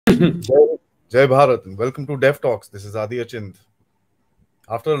Jai, Jai Bharat, and welcome to Dev Talks. This is Aadi Achind.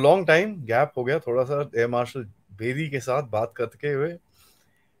 After a long time, gap हो गया थोड़ा सा Air Marshal Bedi के साथ बात करते हुए,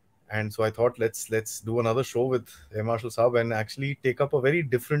 and so I thought let's do another show with Air Marshal Saab and actually take up a very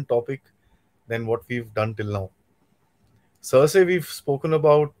different topic than what we've done till now. Sir, we've spoken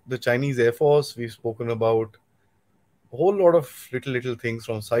about the Chinese Air Force, we've spoken about a whole lot of little things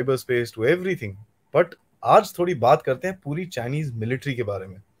from cyberspace to everything. But आज थोड़ी बात करते हैं पूरी Chinese military के बारे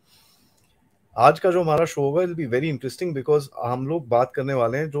में. आज का जो हमारा शो होगा, it be very interesting because हम लोग बात करने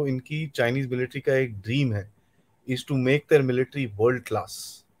वाले हैं जो इनकी चाइनीज मिलिट्री का एक ड्रीम है, is to make their military world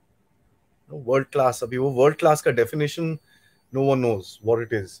class. World class, अभी वो वर्ल्ड क्लास का definition no one knows what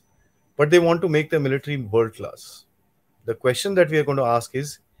it is, but they want to make their military world class. The question that we are going to ask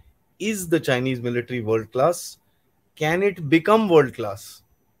is the Chinese military world class? Can it become world class?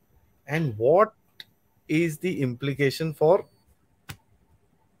 And what is the implication for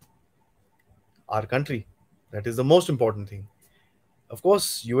our country? That is the most important thing. Of course,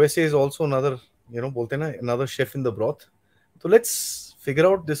 USA is also another, bolte na, another chef in the broth. So let's figure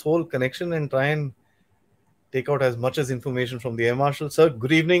out this whole connection and try and take out as much as information from the Air Marshal. Sir,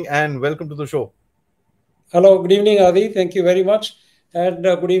 good evening and welcome to the show. Hello, good evening, Aadi. Thank you very much. And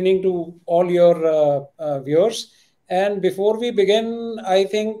good evening to all your viewers. And before we begin, I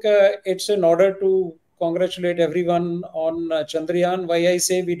think it's in order to congratulate everyone on Chandrayaan. Why I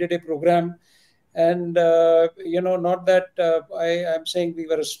say we did a program. And, not that I am saying we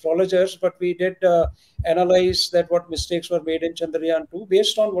were astrologers, but we did analyze that what mistakes were made in Chandrayaan 2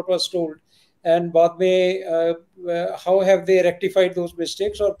 based on what was told. And बाद में how have they rectified those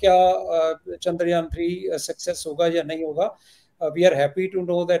mistakes, और क्या Chandrayaan 3 success होगा या नहीं होगा. We are happy to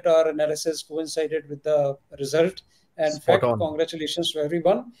know that our analysis coincided with the result. And in fact, congratulations to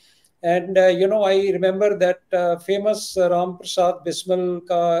everyone. And I remember that famous Ram Prasad Bismil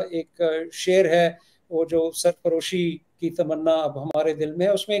का एक शेर है, वो जो सरफरोशी की तमन्ना अब हमारे दिल में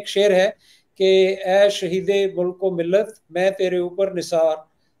है. उसमें एक शेर है कि ऐ शहीदे मुल्क को मिल्लत, मैं तेरे ऊपर निसार,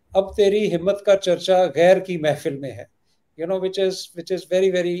 अब तेरी हिम्मत का चर्चा गैर की महफिल में है. Which is very,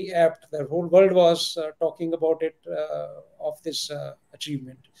 very apt. The whole world was talking about it, of this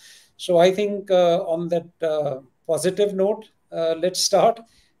achievement. So I think on that positive note, let's start.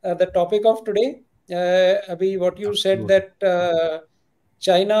 The topic of today, Abhi, what you said that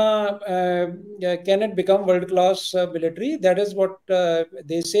China, can it become world-class military? That is what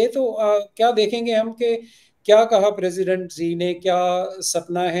they say. तो क्या देखेंगे हम कि क्या कहा president जी ने, क्या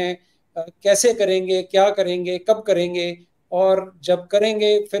सपना है, कैसे करेंगे, क्या करेंगे, कब करेंगे, और जब करेंगे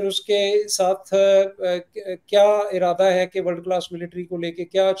फिर उसके साथ क्या इरादा है कि वर्ल्ड क्लास मिलिट्री को लेके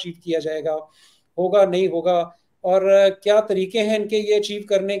क्या अचीव किया जाएगा, होगा नहीं होगा, और क्या तरीके हैं इनके ये अचीव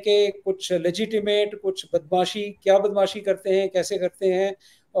करने के, कुछ लेजिटिमेट, कुछ बदमाशी, क्या बदमाशी करते हैं, कैसे करते हैं,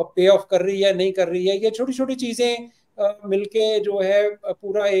 और पे ऑफ कर रही है नहीं कर रही है. ये छोटी छोटी चीज़ें मिलके जो है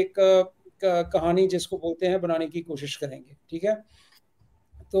पूरा एक कहानी जिसको बोलते हैं बनाने की कोशिश करेंगे. ठीक है.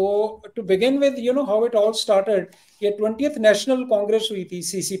 तो to begin with how it all started, ये 20th नेशनल कांग्रेस हुई थी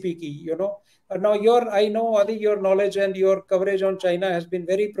सीसीपी की. Now I know, Adi, your knowledge and your coverage on China has been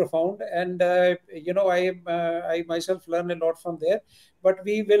very profound, and I myself learn a lot from there. But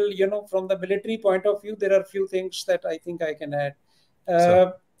we will, from the military point of view, there are few things that I think I can add.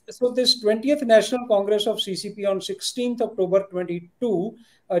 So this 20th National Congress of CCP on 16th October 22,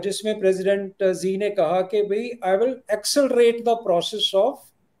 जिसमें President Xi ने कहा कि भाई I will accelerate the process of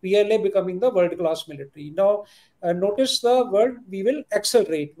PLA becoming the world-class military. Now, notice the word we will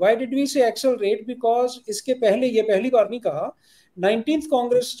accelerate. Why did we say accelerate? Because इसके पहले, ये पहली बार नहीं कहा, 19th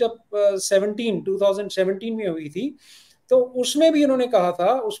कांग्रेस जब 2017 में हुई थी, तो उसमें भी उन्होंने कहा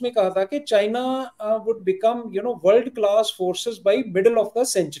था, उसमें कहा था कि China would become world class forces by middle of the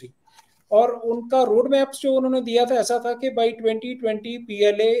century. और उनका रोड मैप जो उन्होंने दिया था ऐसा था कि by 2020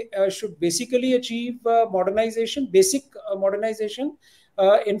 PLA should basically achieve modernization, basic modernization,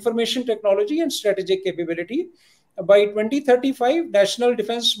 information technology and strategic capability. By 2035, national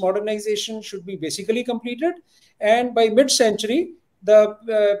defense modernization should be basically completed, and by mid-century,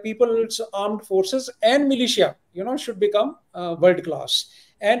 the people's armed forces and militia, should become world class.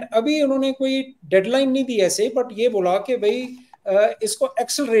 And अभी उन्होंने कोई deadline नहीं दी ऐसे, but ये बोला कि भाई इसको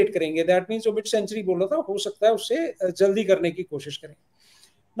एक्सेलरेट करेंगे. दैट मीन्स जो मिड सेंचुरी बोला था, हो सकता है उससे जल्दी करने की कोशिश करें.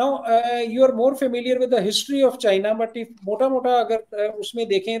 Now, you are more familiar with the history of China, but if मोटा-मोटा अगर उसमें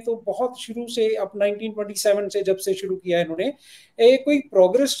देखें तो बहुत शुरू से, अब 1927 से जब से शुरू किया है इन्होंने, कोई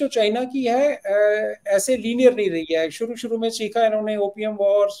प्रोग्रेस जो चाइना की है ऐसे लीनियर नहीं रही है. शुरू में सीखा इन्होंने ओपियम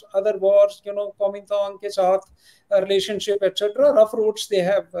वॉर्स, अदर वॉर्स, कॉमिंतांग के साथ relationship etcetera, rough roads they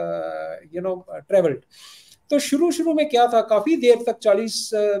have travelled. तो शुरू में क्या था, काफी देर तक 40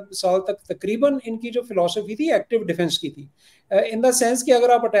 साल तक तकरीबन इनकी जो फिलॉसफी थी एक्टिव डिफेंस की थी, इन द सेंस कि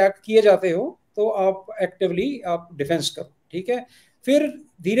अगर आप अटैक किए जाते हो तो आप एक्टिवली आप डिफेंस करो, ठीक है। फिर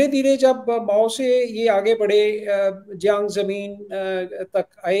धीरे धीरे जब माओ से ये आगे बढ़े, जियांग जमीन तक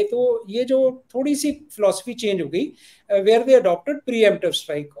आए, तो ये जो थोड़ी सी फिलॉसफी चेंज हो गई, where they adopted pre-emptive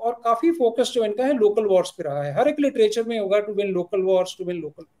strike, और काफी फोकस जो इनका है लोकल वॉर्स पे रहा है। हर एक लिटरेचर में होगा to win local Wars, to win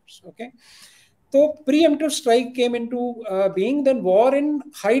local Wars, okay. तो preemptive strike came into being. Then war in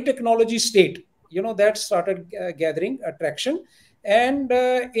high technology state, that started gathering attraction. And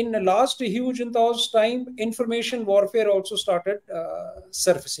in the last huge in those time, information warfare also started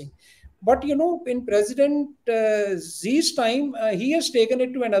surfacing. But in President Xi's time, he has taken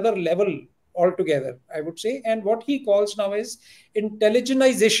it to another level altogether, I would say. And what he calls now is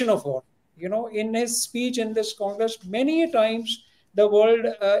intelligentization of war. In his speech in this Congress, many times the word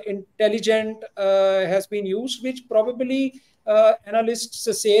intelligent has been used, which probably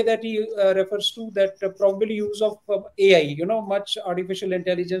analysts say that he refers to that probably use of AI, much artificial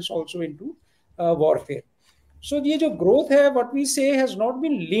intelligence also into warfare. So the growth hai, what we say, has not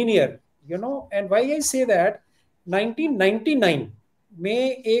been linear, and why I say that, 1999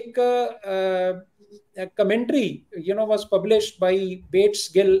 में एक commentary, was published by Bates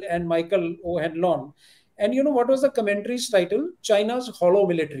Gill and Michael O'Hanlon. And what was the commentary's title? China's Hollow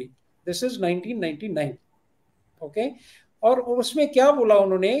Military. This is 1999. Okay. और उसमें क्या बोला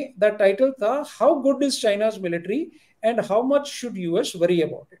उन्होंने? The title था How good is China's military and how much should US worry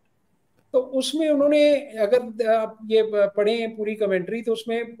about it? तो उसमें उन्होंने, अगर आप ये पढ़ें पूरी कमेंट्री, तो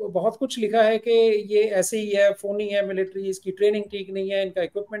उसमें बहुत कुछ लिखा है कि ये ऐसे ही है, फोनी है मिलिट्री, इसकी ट्रेनिंग ठीक नहीं है, इनका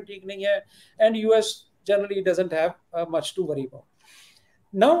इक्विपमेंट ठीक नहीं है, and US generally doesn't have much to worry about.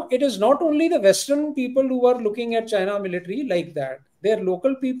 Now, it is not only the Western people who are looking at China military like that. Their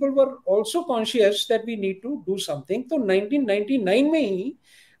local people were also conscious that we need to do something. तो 1999 में ही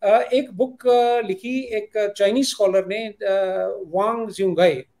एक book लिखी एक Chinese scholar ने, वांग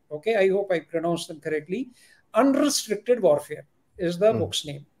ज्यूंगाई, okay, I hope I pronounced them correctly. Unrestricted Warfare is the book's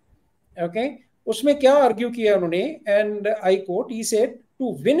name. Okay, उसमें क्या argue किया उन्होंने, and I quote, he said,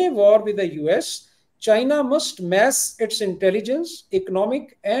 to win a war with the US, China must mass its intelligence,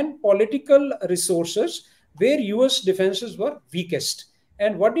 economic and political resources where US defenses were weakest.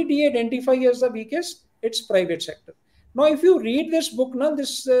 And what did he identify as the weakest? Its private sector. Now, if you read this book, now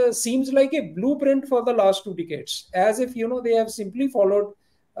this seems like a blueprint for the last 2 decades, as if, they have simply followed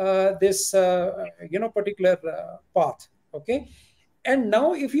this, particular path. Okay. And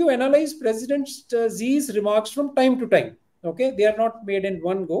now, if you analyze President Xi's remarks from time to time, okay, they are not made in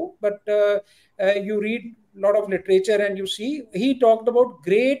one go, but you read a lot of literature and you see he talked about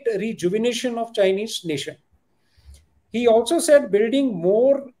great rejuvenation of Chinese nation. He also said building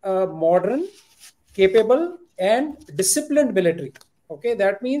more modern, capable, and disciplined military. Okay,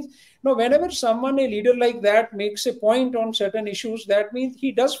 that means whenever someone, a leader like that, makes a point on certain issues, that means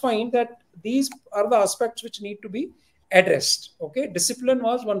he does find that these are the aspects which need to be addressed. Okay, discipline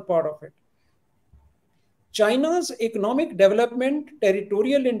was one part of it. China's economic development,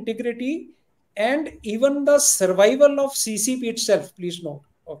 territorial integrity, and even the survival of CCP itself, please note,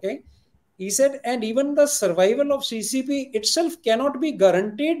 okay? He said, and even the survival of CCP itself cannot be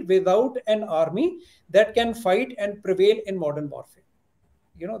guaranteed without an army that can fight and prevail in modern warfare.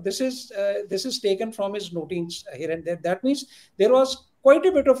 This is taken from his notings here and there. That means there was quite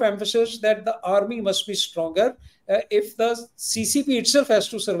a bit of emphasis that the army must be stronger if the CCP itself has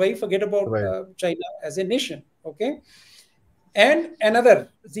to survive. Forget about China as a nation. Okay. And another,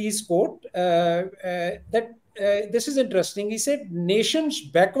 Zi's quote, that this is interesting. He said, nations'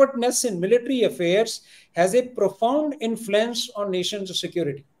 backwardness in military affairs has a profound influence on nations'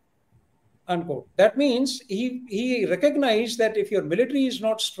 security. Unquote. That means he recognized that if your military is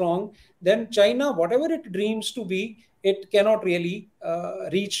not strong, then China, whatever it dreams to be, it cannot really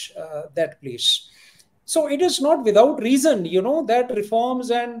reach that place. So it is not without reason, that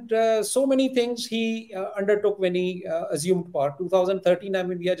reforms and so many things he undertook when he assumed power. 2013, I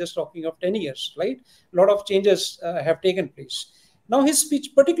mean, we are just talking of 10 years, right? A lot of changes have taken place. Now, his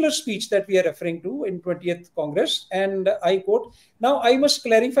particular speech that we are referring to in 20th Congress, and I quote, now I must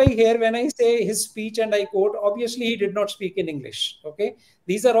clarify here when I say his speech and I quote, obviously he did not speak in English, okay?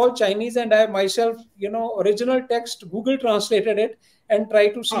 These are all Chinese and I myself, original text, Google translated it and try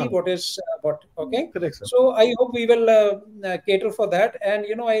to see what is what, okay? Correct, sir. So I hope we will cater for that. And,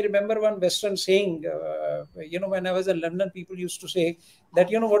 I remember one Western saying, when I was in London, people used to say that,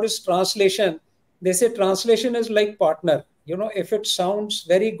 what is translation? They say translation is like partner. If it sounds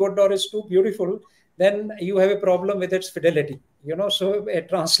very good or is too beautiful, then you have a problem with its fidelity. So a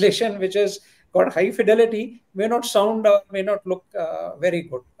translation which is got high fidelity may not sound or may not look very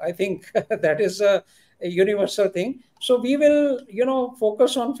good. I think that is a universal thing. So we will,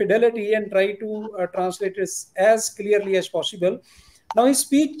 focus on fidelity and try to translate it as clearly as possible. Now, his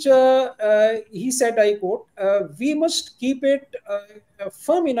speech, he said, I quote, we must keep it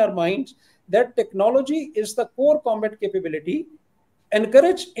firm in our minds that technology is the core combat capability,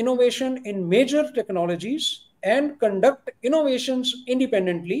 encourage innovation in major technologies, and conduct innovations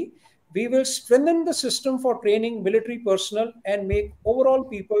independently. We will strengthen the system for training military personnel and make overall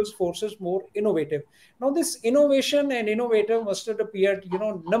people's forces more innovative. Now, this innovation and innovative must have appeared,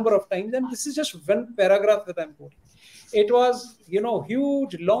 number of times, and this is just one paragraph that I'm quoting. It was,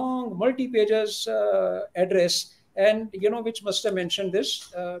 huge, long, multi-pages address, and which must have mentioned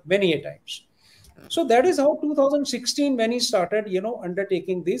this many a times. So that is how 2016, when he started,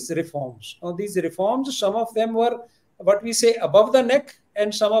 undertaking these reforms. Now, these reforms, some of them were what we say above the neck,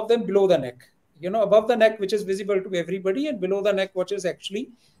 and some of them below the neck. Above the neck, which is visible to everybody, and below the neck, what is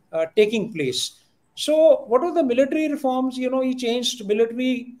actually taking place. So, what are the military reforms? He changed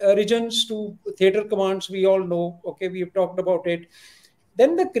military regions to theater commands. We all know. Okay, we have talked about it.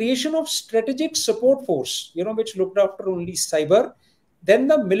 Then the creation of strategic support force, which looked after only cyber. Then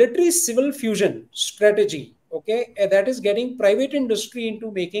the military civil fusion strategy, okay, that is getting private industry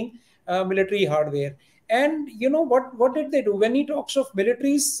into making military hardware. And what did they do when he talks of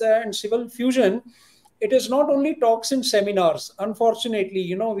militaries and civil fusion? It is not only talks in seminars.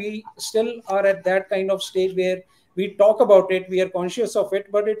 Unfortunately, we still are at that kind of stage where we talk about it, we are conscious of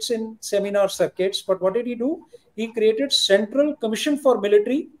it, but it's in seminar circuits. But what did he do? He created Central Commission for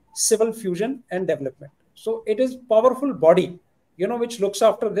Military Civil Fusion and Development. So it is powerful body, which looks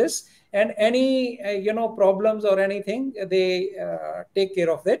after this, and any problems or anything, they take care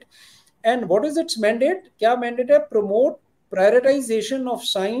of it. And what is its mandate? Kya mandate hai? Promote prioritization of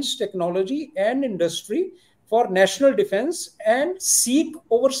science, technology, and industry for national defense, and seek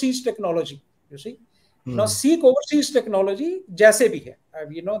overseas technology. You see, now seek overseas technology, jaise bhi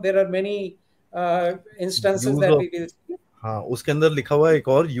hai. There are many instances that we will see. हाँ, उसके अंदर लिखा हुआ है एक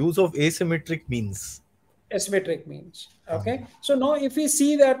और, use of asymmetric means. Asymmetric means. Okay. So now if we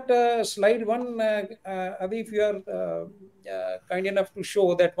see that slide one, Adi, if you are kind enough to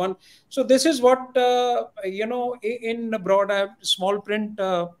show that one. So this is what, in broad, I have small print,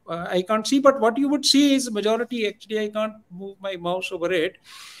 I can't see, but what you would see is majority. Actually, I can't move my mouse over it.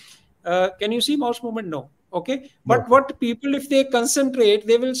 Can you see mouse movement? No. Okay. But what people, if they concentrate,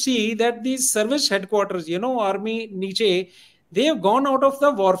 they will see that these service headquarters, army, niche, they have gone out of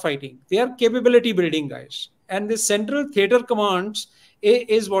the war fighting. They are capability building guys. And the central theater commands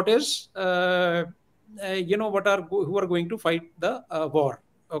is what is, who are going to fight the war.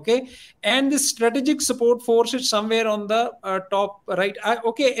 Okay. And the strategic support force is somewhere on the top right.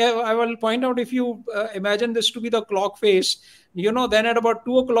 I will point out, if you imagine this to be the clock face, then at about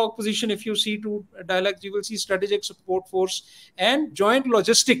 2 o'clock position, if you see two dialects, you will see strategic support force and joint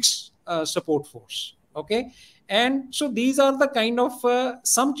logistics support force. Okay. And so these are the kind of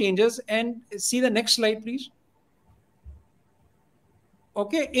some changes. And see the next slide, please.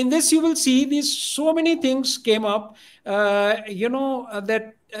 Okay, in this you will see these so many things came up,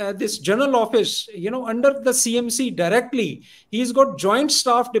 that this general office, under the CMC directly, he's got joint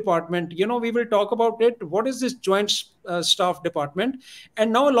staff department. We will talk about it. What is this joint staff department?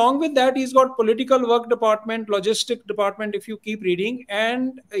 And now along with that, he's got political work department, logistic department, if you keep reading.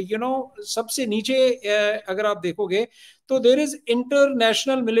 And, sabse niche, agar aap dekhoge, so there is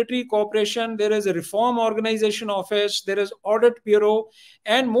international military cooperation, there is a reform organization office, there is audit bureau,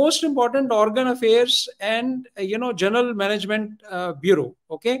 and most important, organ affairs and general management bureau.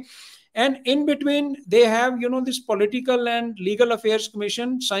 Okay. And in between they have this political and legal affairs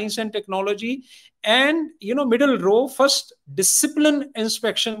commission, science and technology, and middle row, first discipline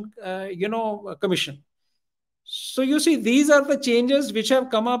inspection commission. So you see, these are the changes which have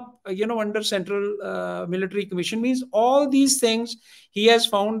come up, under Central Military Commission. Means all these things he has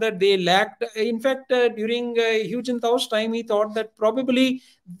found that they lacked. In fact, during Hu Jintao's time, he thought that probably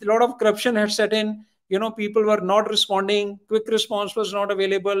a lot of corruption had set in. People were not responding, quick response was not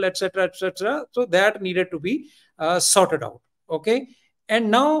available, etc., etc. So that needed to be sorted out. Okay. And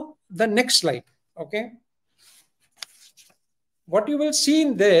now the next slide. Okay. What you will see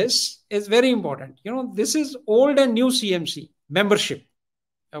in this is very important. This is old and new CMC membership.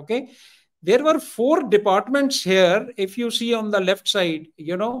 Okay. There were 4 departments here. If you see on the left side,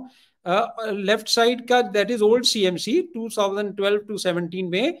 left side ka, that is old CMC 2012 to 17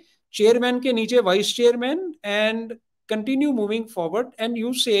 May. Chairman ke niche vice chairman, and continue moving forward. And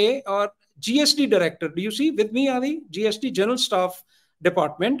you say, or GST director, do you see with me, Adi? GST general staff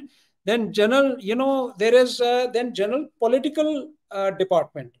department. Then general, there is then general political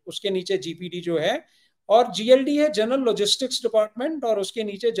department, उसके नीचे GPD जो है, और GLD है general logistics department, और उसके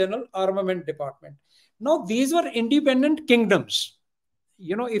नीचे general armament department. Now these were independent kingdoms.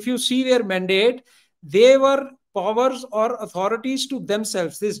 If you see their mandate, they were powers or authorities to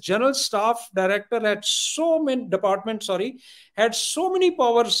themselves. This general staff director had so many departments, had so many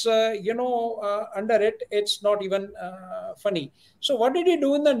powers, under it. It's not even funny. So what did he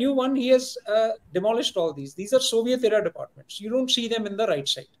do in the new one? He has demolished all these. These are Soviet era departments. You don't see them in the right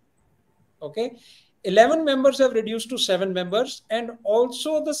side. Okay. 11 members have reduced to 7 members, and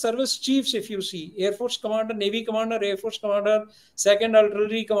also the service chiefs, if you see, Air Force Commander, Navy Commander, Air Force Commander, Second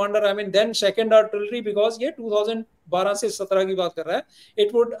Artillery Commander, then Second Artillery, because ये 2012 से 17 की बात कर रहा है,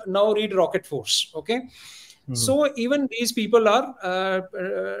 it would now read Rocket Force. Okay. So even these people are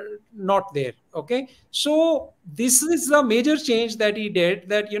not there. Okay. So this is the major change that he did,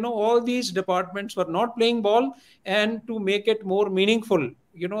 that, all these departments were not playing ball, and to make it more meaningful,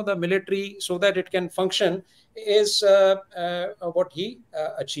 the military, so that it can function, is what he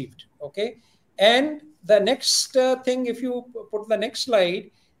achieved. Okay. And the next thing, if you put the next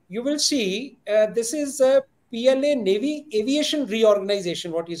slide, you will see this is PLA Navy Aviation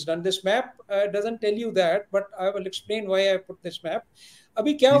Reorganization, what he's done. This map doesn't tell you that, but I will explain why I put this map.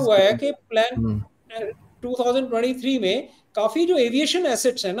 अभी क्या हुआ है कि plan 2023 में काफी जो aviation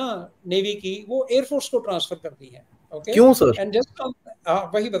assets है ना नेवी की, वो एयरफोर्स को ट्रांसफर कर दी है. ओके. क्यों सर? एंड जस्ट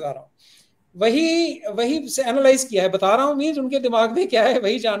वही बता रहा हूँ, वही से एनालाइज किया है, बता रहा हूँ. मीन्स उनके दिमाग में क्या है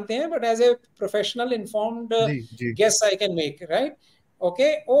वही जानते हैं, but as a professional informed guess I can make, right.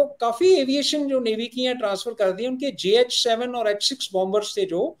 Okay. वो काफी एविएशन जो नेवी की है ट्रांसफर कर दी. उनके JH-7 और H-6 बॉम्बर्स थे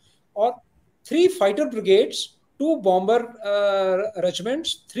जो, और 3 fighter brigades, 2 bomber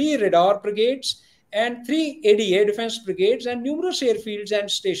regiments, 3 radar brigades, and 3 ADA defense brigades, and numerous airfields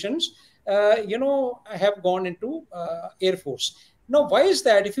and stations have gone into Air Force. Now why is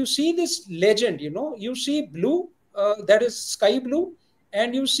that? If you see this legend, you see blue, that is sky blue,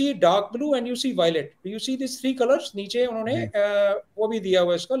 and you see dark blue, and you see violet. You see these 3 colors. नीचे उन्होंने वो भी दिया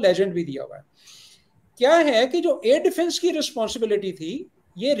हुआ है, इसका legend भी दिया हुआ है. क्या है कि जो एयर डिफेंस की रिस्पॉन्सिबिलिटी थी,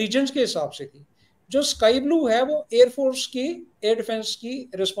 ये रीजन्स के हिसाब से थी. जो स्काई ब्लू है वो एयरफोर्स की एयर डिफेंस की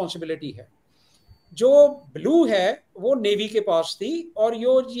रिस्पॉन्सिबिलिटी है. जो ब्लू है वो नेवी के पास थी, और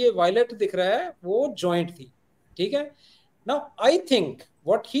ये वायलेट दिख रहा है वो जॉइंट थी. ठीक है. Now I think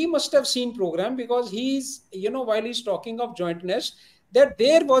what he must have seen program, because he's, while he's talking of jointness, that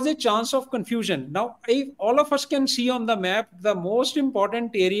there was a chance of confusion. Now all of us can see on the map, the most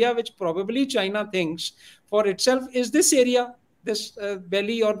important area which probably China thinks for itself is this area, this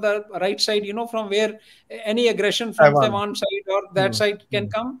belly or the right side, from where any aggression from Taiwan side or that side can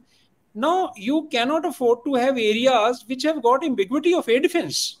come. Now you cannot afford to have areas which have got ambiguity of air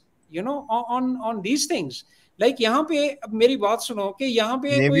defense, on these things. Like यहाँ पे, अब मेरी बात सुनो कि यहाँ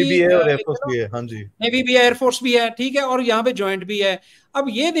पे navy भी है और एयरफोर्स भी है. हाँ जी, नेवी भी है, एयरफोर्स भी है, ठीक है, और यहाँ पे जॉइंट भी है. अब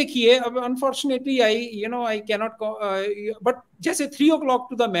ये देखिए, अब अनफॉर्चुनेटली आई कैनॉट, बट जैसे 3 o'clock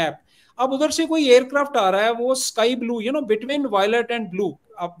टू द मैप, अब उधर से कोई एयरक्राफ्ट आ रहा है, वो sky blue, between violet and blue.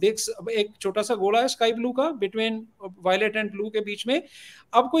 आप देख, एक छोटा सा गोला है स्काई ब्लू का, बिटवीन वायलेट एंड ब्लू के बीच में.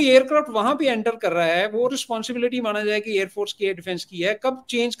 अब कोई एयरक्राफ्ट वहां पे एंटर कर रहा है, वो रिस्पॉन्सिबिलिटी माना जाए कि एयरफोर्स की, एयर डिफेंस की है. कब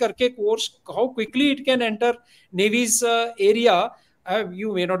चेंज करके course, how quickly it can enter navy's area,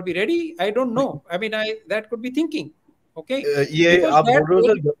 you may not be ready. I don't know. I mean, that could be thinking. Okay. ये आप बोल रहे हो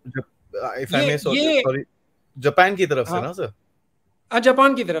sir, if I may, sorry, Japan की तरफ से ना सर?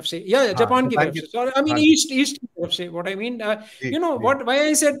 जापान की तरफ से, या जापान की तरफ से, सॉरी, आई मीन ईस्ट की तरफ से. What I mean, what why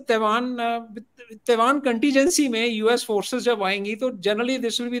I said Taiwan contingency में यूएस फोर्सेस जब आएंगी, तो generally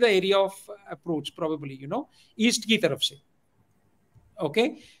this will be the area of approach, probably, east की तरफ से. ओके.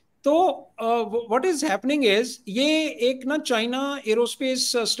 तो व्हाट इज हैपनिंग इज, ये एक ना चाइना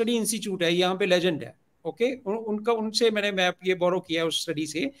एरोस्पेस स्टडी इंस्टीट्यूट है, यहाँ पे लेजेंड है. ओके. उनका, उनसे मैंने मैप ये बोरो किया उस स्टडी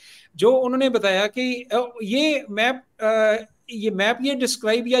से, जो उन्होंने बताया कि ये मैप ये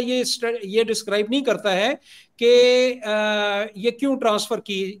डिस्क्राइब, या ये डिस्क्राइब नहीं करता है कि ये क्यों ट्रांसफर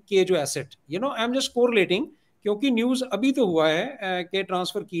किए जो asset, I am just correlating, क्योंकि न्यूज अभी तो हुआ है कि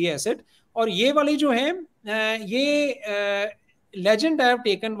ट्रांसफर किए एसेट. और ये वाली जो है, ये legend I have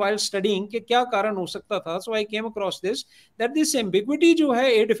taken while studying कि क्या कारण हो सकता था. So I came across this, that this ambiguity जो है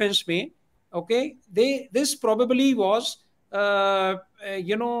air defense में, okay, this probably was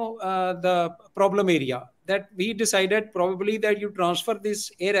the problem area, that we decided probably that you transfer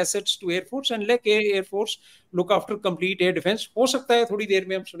these air assets to Air Force and let Air Force look after complete air defense. हो सकता है थोड़ी देर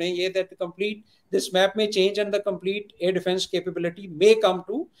में हम सुने ये, that complete this map may change and the complete air defense capability may come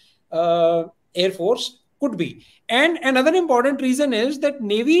to Air Force. Could be. And another important reason is that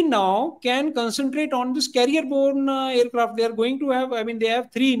Navy now can concentrate on this carrier-borne aircraft. They are going to have, I mean, they have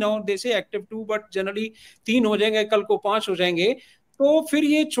 3 now. They say active 2, but generally 3 हो जाएंगे, कल को 5 हो जाएंगे. तो फिर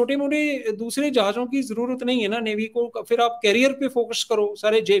ये छोटे मोटे दूसरे जहाजों की जरूरत नहीं है ना नेवी को. फिर आप कैरियर पे फोकस करो,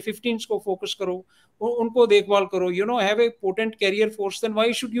 सारे J-15s को फोकस करो, उनको देखभाल करो. Have a potent carrier force. Then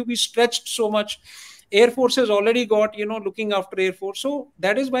why should you be stretched so much? Air Force has already got, looking after Air Force. So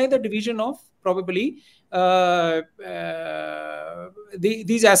that is why the division of probably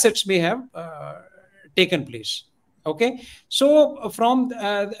these assets may have taken place. Okay, so from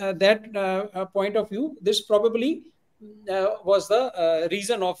that point of view, this probably was the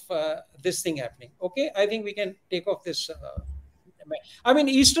reason of this thing happening. Okay, I think we can take off this. I mean,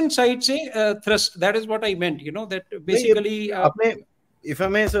 eastern side say thrust. That is what I meant. That basically. आपने, if I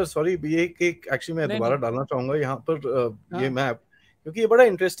may, sir, sorry, ये एक actually मैं दोबारा डालना चाहूंगा यहाँ पर ये मैप, क्योंकि ये बड़ा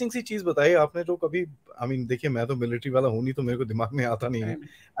इंटरेस्टिंग सी चीज बताई आपने जो कभी, आई मीन देखिए मैं तो मिलिट्री वाला हूँ नहीं, तो मेरे को दिमाग में आता नहीं है.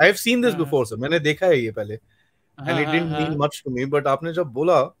 I have seen this before sir, मैंने देखा है ये पहले, and it didn't mean much to me, but आपने जब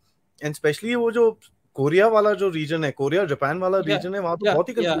बोला, एंड स्पेशली वो जो कोरिया वाला जो रीजन है, कोरिया जापान वाला रीजन है, वहां तो बहुत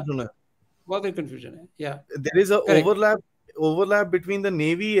ही कंफ्यूजन है. बहुत ही कंफ्यूजन है. या there is a overlap between the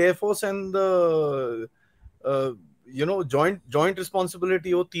Navy, Air Force and the joint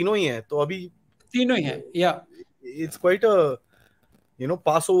responsibility. वो तीनों ही हैं, तो अभी तीनों ही हैं. Yeah, it's quite a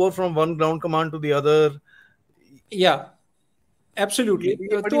pass over from one ground command to the other. Yeah, absolutely.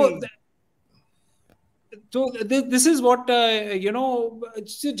 So this is what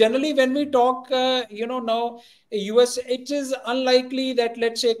generally when we talk now US, it is unlikely that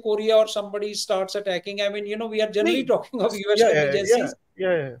let's say Korea or somebody starts attacking. I mean we are generally talking of US agencies.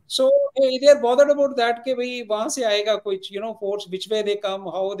 Yeah. So they are bothered about that कि भाई वहां से आएगा कुछ force, which way they come,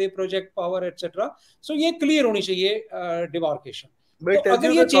 how they project power, etc. So ये clear होनी चाहिए demarcation. But तो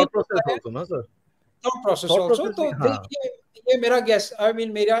अगर ये thought process also ना sir, thought process also, तो ये मेरा guess, I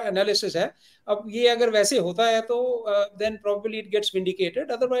mean मेरा analysis है. अब ये अगर वैसे होता है तो then probably it gets vindicated.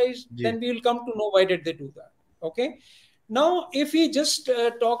 Otherwise, then we will come to know why did they do that. Okay. Now, if we just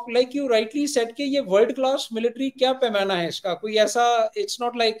talk like you rightly said कि ये world class military क्या पैमाना है इसका, कोई ऐसा, it's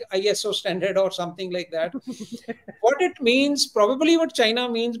not like ISO standard or something like that. What it means, probably what China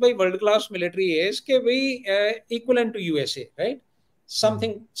means by world class military is कि we equivalent to USA, right?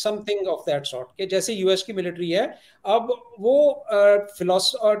 Something of that sort कि जैसे US की military है. अब वो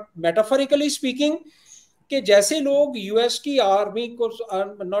metaphorically speaking कि जैसे लोग यूएस की आर्मी को,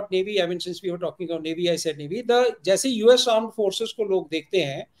 not navy, I mean since we were talking about navy, I said navy, जैसे यूएस आर्म्ड फोर्सेस को लोग देखते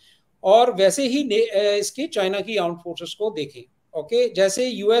हैं, और वैसे ही इसकी चाइना की आर्म्ड फोर्सेस को देखें. ओके, जैसे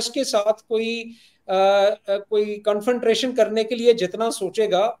यूएस के साथ कोई कन्फ्रंट्रेशन करने के लिए जितना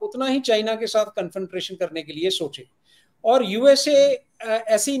सोचेगा, उतना ही चाइना के साथ कन्फ्रंट्रेशन करने के लिए सोचे. और यूएसए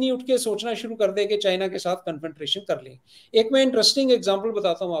ऐसे ही नहीं उठ के सोचना शुरू कर दे कि चाइना के साथ कन्फ्रंट्रेशन कर लें. एक मैं इंटरेस्टिंग एग्जांपल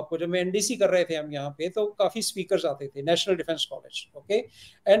बताता हूं आपको. जब मैं एनडीसी कर रहे थे हम यहाँ पे, तो काफी स्पीकर्स आते थे, national defence college. Okay,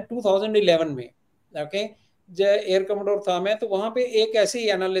 and 2011 में ओके एयर कमोडोर था मैं, तो वहां पे एक ऐसे ही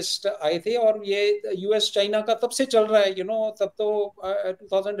एनालिस्ट आए थे, और ये यूएस चाइना का तब से चल रहा है, तब तो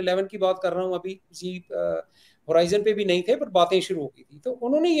 2011 की बात कर रहा हूँ, अभी किसी होराइजन पे भी नहीं थे, पर बातें शुरू हो गई थी. तो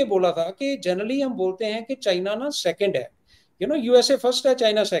उन्होंने ये बोला था कि जनरली हम बोलते हैं कि चाइना ना सेकंड है, यूएसए फर्स्ट है,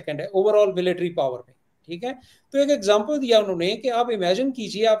 चाइना सेकंड है ओवरऑल मिलिट्री पावर में. ठीक है, तो एक एग्जांपल दिया उन्होंने कि आप इमेजिन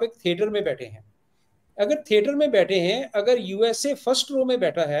कीजिए, आप एक थिएटर में बैठे हैं. अगर थिएटर में बैठे हैं, अगर यूएसए फर्स्ट रो में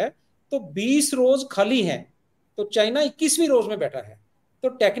बैठा है तो 20 रोज खाली हैं, तो चाइना 21वीं रोज में बैठा है. तो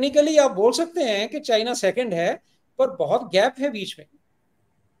टेक्निकली आप बोल सकते हैं कि चाइना सेकंड है, पर बहुत गैप है बीच में.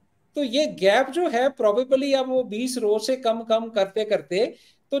 तो ये गैप जो है प्रोबेबली अब वो 20 रो से कम करते करते,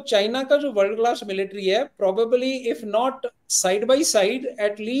 तो चाइना का जो वर्ल्ड क्लास मिलिट्री है, probably if not side by side,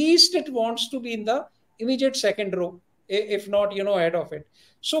 at least it wants to be in the immediate second row, if not ahead of it.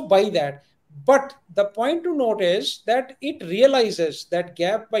 So by that, but the point to note is that it realizes that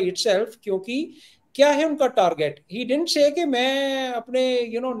gap by itself. क्योंकि क्या है उनका target? He didn't say कि मैं अपने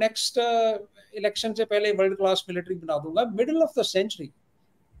next election से पहले world class military बना दूंगा. Middle of the century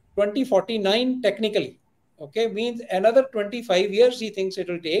 2049 technically, okay, means another 25 years he thinks it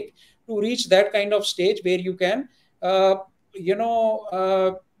will take to reach that kind of stage where you can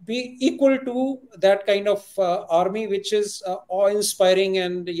be equal to that kind of army which is awe-inspiring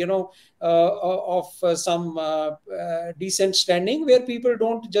and of some decent standing, where people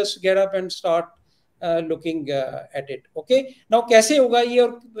don't just get up and start looking at it. Okay, now कैसे होगा ये,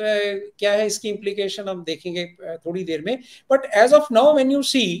 और क्या है इसकी implication हम देखेंगे थोड़ी देर में. But as of now when you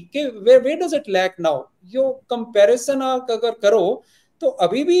see कि where does it lack now, yo comparison आप अगर करो तो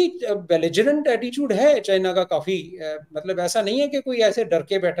अभी भी बेलिजरेंट एटीट्यूड है चाइना का काफी, मतलब ऐसा नहीं है कि कोई ऐसे डर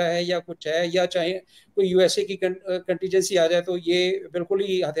के बैठा है या कुछ है, या चाहे कोई यूएसए की कंटीजेंसी आ जाए तो ये बिल्कुल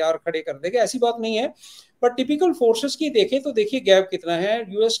ही हथियार खड़े कर देगा, ऐसी बात नहीं है। पर टिपिकल फोर्सेस की देखें तो देखिए गैप कितना है।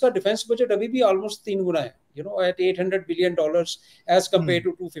 यूएस का डिफेंस बजट अभी भी ऑलमोस्ट 3 गुना है, eight $800 billion as compare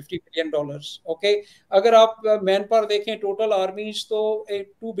to $250 billion। Okay, अगर आप मैन पावर देखें टोटल आर्मीज तो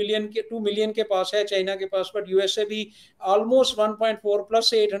 2 मिलियन के पास है चाइना के पास, बट यूएसए भी ऑलमोस्ट 1.4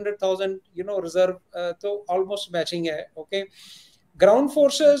 प्लस 800,000 रिजर्व, तो ऑलमोस्ट मैचिंग है। Okay, ground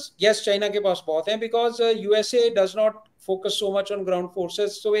forces yes China के पास बहुत हैं, because USA does not focus so much on ground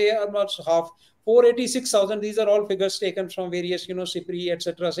forces, so we are not half 486,000, these are all figures taken from various SIPRI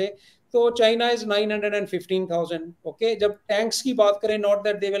etc से, तो China is 915,000। okay, जब tanks की बात करें, not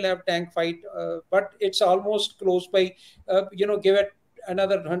that they will have tank fight, but it's almost close by, give it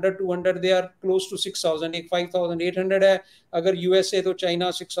another 100-200, they are close to 6,000, एक 5,800 है अगर USA, तो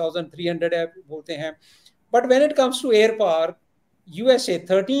China 6,300 है बोलते हैं। but when it comes to air power, USA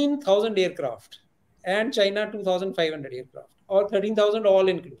 13,000 aircraft and China 2,500 aircraft, और 13,000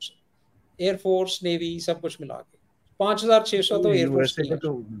 all inclusive, air force navy सब कुछ मिला के 5,600 तो एयरफोर्स की है।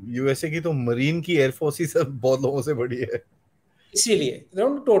 यूएसए की तो मरीन की एयरफोर्स ही सब बहुत लोगों से बड़ी है, इसीलिए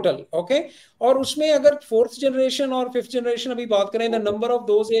टोटल। ओके, और उसमें अगर फोर्थ जनरेशन और फिफ्थ जनरेशन अभी बात करें, the number of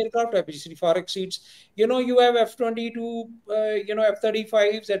those aircraft obviously far exceeds, you have F-22,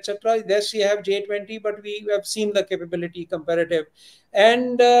 F-35s etc, yes you have J-20, but we have seen the capability comparative,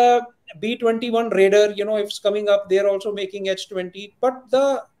 and B-21 Raider, it's coming up, they are also making H-20, but the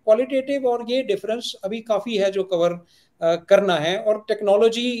qualitative और ये difference अभी काफी है जो cover करना है। और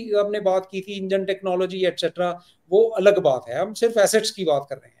technology हमने बात की थी, इंजन टेक्नोलॉजी एटसेट्रा, वो अलग बात है, हम सिर्फ एसेट्स की बात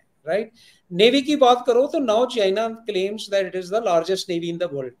कर रहे हैं, राइट। नेवी की बात करो तो now China claims that it is the largest navy in the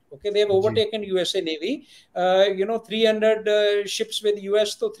world. Okay, they have overtaken USA navy, 300 ships with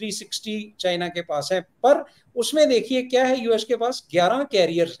US, तो 360 चाइना के पास है। पर उसमें देखिए क्या है, यूएस के पास 11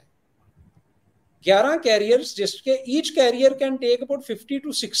 कैरियर्स हैं, 11 कैरियर्स, जिसके each career can take about 50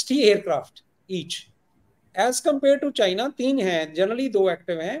 to 60 aircraft each, as compare to China 3 हैं, जनरली 2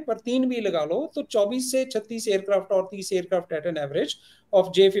 एक्टिव हैं, पर 3 भी लगा लो तो 24 से 36 एयरक्राफ्ट और 30 aircraft eight an average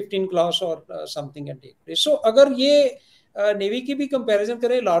of J-15 class और समथिंग एंड टेक प्लेस। सो अगर ये नेवी की भी कंपैरिजन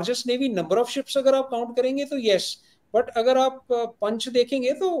करें, largest navy number of ships अगर आप काउंट करेंगे तो यस, बट अगर आप पंच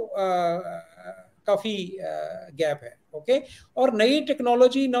देखेंगे तो काफी गैप है। ओके, और नई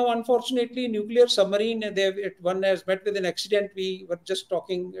technology now unfortunately nuclear submarine, one has met with an accident, we were just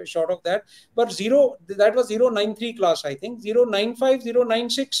talking short of that, but that was 093 class, I think 095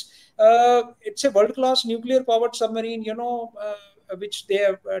 096, it's a world class nuclear powered submarine, which they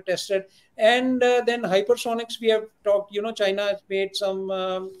have tested, and then hypersonics we have talked, China has made some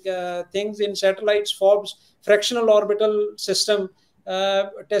things in satellites, FOBs, fractional orbital system,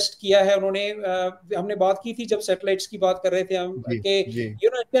 test किया है उन्होंने। हमने बात की थी जब satellites की बात कर रहे थे हम कि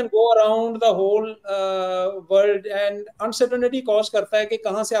it can go around the whole world, and uncertainty cause करता है कि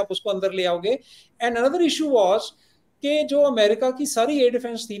कहां से आप उसको अंदर ले आओगे। एंड अनदर इशू वाज कि जो अमेरिका की सारी एयर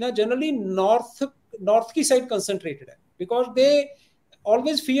डिफेंस थी ना, जनरली नॉर्थ की साइड कंसंट्रेटेड है, because they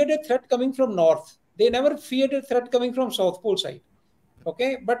always feared a threat coming from north, they never feared a threat coming from south pole side. Okay,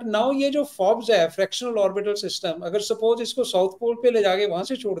 but now ये जो फॉब्स है, फ्रैक्शनल ऑर्बिटल सिस्टम, अगर suppose इसको south pole पे ले जाके वहां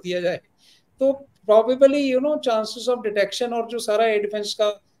से छोड़ दिया जाए तो प्रोबेबली चांसेस ऑफ डिटेक्शन और जो सारा एयर डिफेंस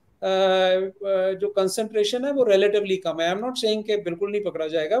का जो कंसंट्रेशन है वो रिलेटिवली कम है। आई एम नॉट सेइंग कि बिल्कुल नहीं पकड़ा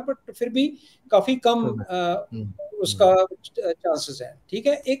जाएगा, बट फिर भी काफी कम उसका चांसेस है। ठीक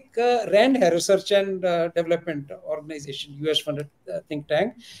है, एक रैंड है, research and development organisation, US funded think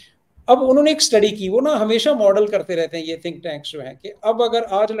tank. अब उन्होंने एक स्टडी की, वो ना हमेशा मॉडल करते रहते हैं ये थिंक टैंक्स जो हैं, कि अब अगर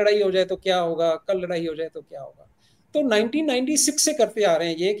आज लड़ाई हो जाए तो क्या होगा, कल लड़ाई हो जाए तो क्या होगा। तो 1996 से करते आ रहे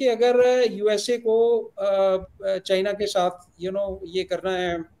हैं ये, कि अगर यूएसए को चाइना के साथ ये करना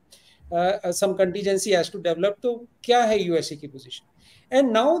है, सम कंटीजेंसी हैज टू डेवलप, तो क्या है यूएसए की position.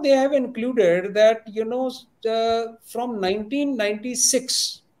 And now they have included that from 1996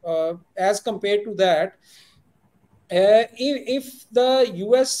 as compare to that, if the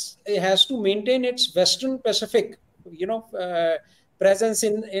US has to maintain its Western Pacific, presence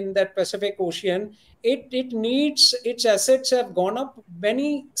in that Pacific Ocean, it needs, its assets have gone up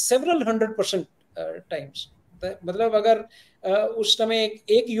several 100% times. मतलब अगर उस समय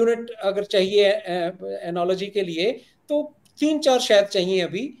एक unit अगर चाहिए analogy के लिए, तो 3-4 शायद चाहिए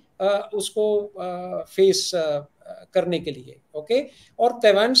अभी उसको फेस करने के लिए। ओके, और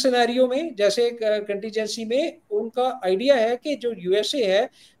ताइवान सिनेरियो में जैसे कंटीजेंसी में उनका आइडिया है कि जो यूएसए है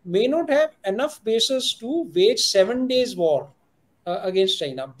may not have enough basis two ways 7 days war against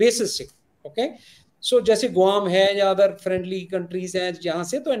China, basis से। ओके, जैसे गुआम है या अदर फ्रेंडली कंट्रीज हैं जहां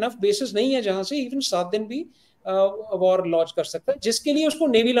से, तो इनफ बेसिस नहीं है जहां से इवन 7 दिन भी वॉर लॉन्च कर सकता है, जिसके लिए उसको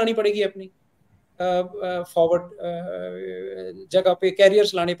नेवी लानी पड़ेगी अपनी फॉरवर्ड जगह पे,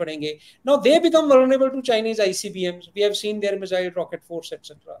 कैरियर्स लाने पड़ेंगे. Now they become vulnerable to Chinese आईसीबीएम्स. We have seen there missile rocket force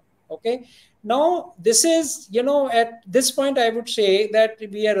etcetera. Okay, now this is, at this point I would say that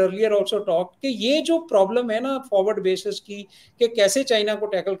we had earlier also talked कि ये जो problem है ना forward basis की, कि कैसे China को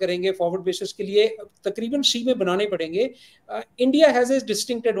tackle करेंगे, फॉरवर्ड बेसिस के लिए तकरीबन सी में बनाने पड़ेंगे. India has a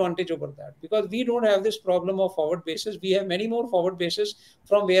distinct advantage over that because we don't have this problem of forward basis. We have many more forward basis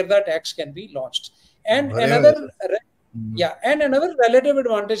from where the attacks can be launched. And another relative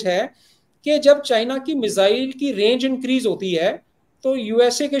advantage है कि जब China की missile की range increase होती है तो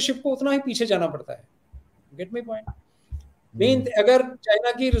USA के ship को उतना ही पीछे जाना पड़ता है. Gate my point? मीन अगर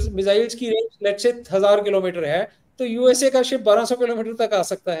चाइना की मिसाइल्स की रेंज लेट्स से 1000 किलोमीटर है तो यूएसए का शिप 1200 किलोमीटर तक आ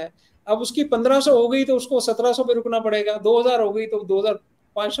सकता है. अब उसकी 1500 हो गई तो उसको 1700 पे रुकना पड़ेगा, 2000 हो गई तो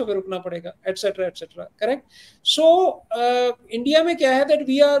 2500 पे रुकना पड़ेगा, etcetera etcetera. Correct. So India में क्या है दैट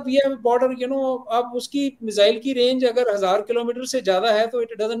वी हैव बॉर्डर, अब उसकी मिसाइल की रेंज अगर 1000 किलोमीटर से ज्यादा है तो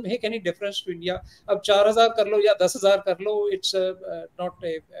it doesn't make any difference to India. अब 4000 कर लो या 10,000 कर लो, it's not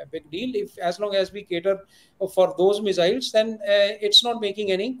a big deal. If as long as we cater for those missiles, then it's not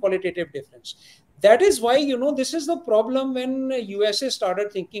making any qualitative difference. That is why, this is the problem when USA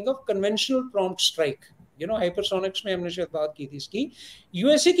started thinking of conventional prompt strike. Hypersonics में हमने शायद बात की थी इसकी.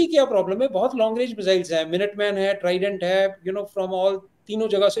 USA की क्या problem है? बहुत लॉन्ग रेंज मिसाइल्स हैं, मिनटमैन है, ट्राइडेंट है, फ्रॉम ऑल तीनों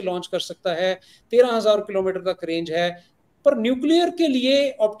जगह से लॉन्च कर सकता है, 13,000 किलोमीटर तक रेंज है, पर न्यूक्लियर के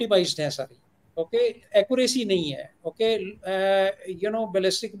लिए ऑप्टिमाइज्ड है सारी. ओके, एक्यूरेसी नहीं है. ओके,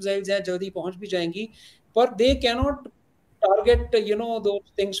 बैलिस्टिक मिसाइल्स हैं, जल्दी पहुंच भी जाएंगी, but they cannot target those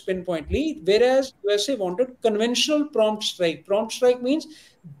things pinpointly, whereas USA wanted conventional prompt strike. Prompt strike means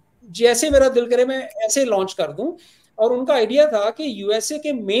जैसे मेरा दिल करे मैं ऐसे लॉन्च कर दूं. और उनका आइडिया था कि यूएसए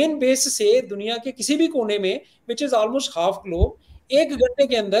के मेन बेस से दुनिया के किसी भी कोने में, which is almost half globe, 1 घंटे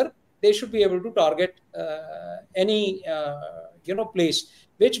के अंदर they should be able to target any place,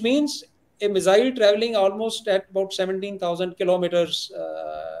 which means a missile traveling almost at about 17,000 kilometers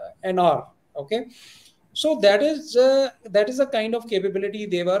an hour. Okay, so that is a kind of capability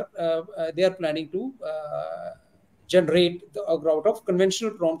they are planning to generate out of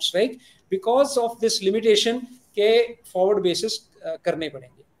conventional prompt strike because of this limitation के forward basis करने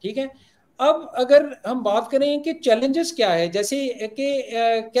पड़ेंगे. ठीक है. अब अगर हम बात करें कि चैलेंजेस क्या है, जैसे कि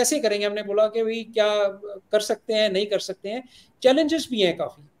कैसे करेंगे, हमने बोला कि भाई क्या कर सकते हैं, नहीं कर सकते हैं. चैलेंजेस भी हैं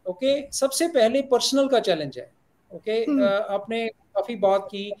काफी. ओके, सबसे पहले पर्सनल का चैलेंज है. ओके, आपने काफी बात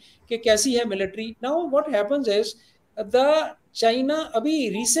की कि कैसी है military. Now what happens is the China अभी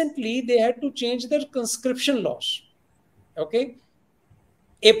recently they had to change their conscription laws. Okay,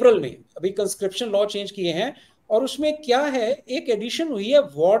 अप्रैल में अभी कंस्क्रिप्शन लॉ चेंज किए हैं और उसमें क्या है, एक एडिशन हुई है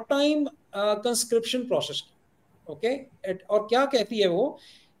वॉर टाइम कंस्क्रिप्शन प्रोसेस की. ओके, और क्या कहती है वो,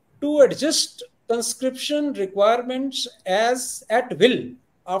 to adjust conscription requirements as eight will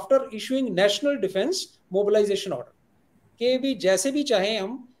after issuing national defence mobilisation order, के भी जैसे भी चाहें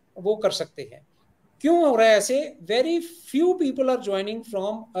हम वो कर सकते हैं. क्यों हो रहा है ऐसे? Very few people are joining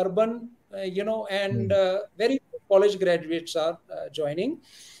from urban and very few college graduates are joining.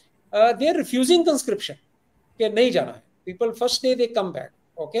 They are refusing conscription कि नहीं जाना है. People first day they come back.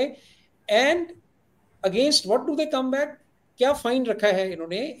 Okay, and against what do they come back? क्या fine रखा है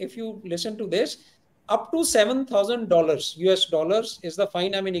इन्होंने? If you listen to this, up to $7,000 US dollars is the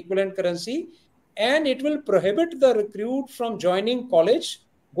fine, I mean equivalent currency, and it will prohibit the recruit from joining college,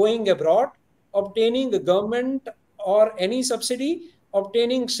 going abroad, obtaining the government or any subsidy,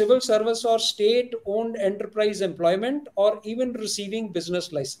 obtaining civil service or state-owned enterprise employment, or even receiving business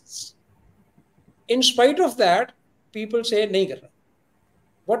license. In spite of that, people say नहीं करना.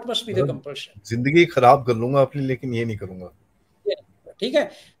 What must be the compulsion? जिंदगी खराब कर लूंगा अपनी, लेकिन ये नहीं करूंगा. ठीक है.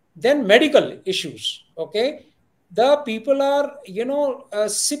 Then medical issues. Okay, the people are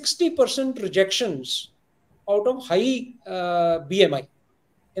 60% rejections out of high BMI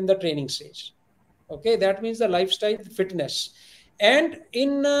in the training stage. Okay, that means the lifestyle fitness. And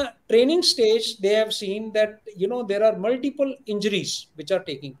in training stage, they have seen that there are multiple injuries which are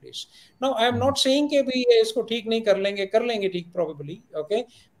taking place. Now, I am not saying कि भी इसको ठीक नहीं कर लेंगे ठीक probably. Okay,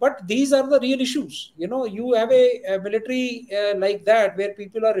 but these are the real issues. You have a military like that where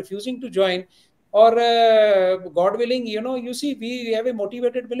people are refusing to join. और God willing you see we have a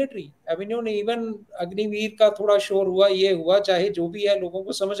motivated military. I mean even Agniveer का थोड़ा शोर हुआ, ये हुआ, चाहे जो भी है, लोगों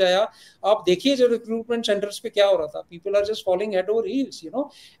को समझ आया। आप देखिए जो रिक्रूटमेंट सेंटर्स पे क्या हो रहा था, people are just following head over heels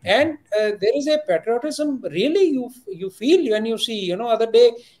and there is a patriotism really you feel when you see other day.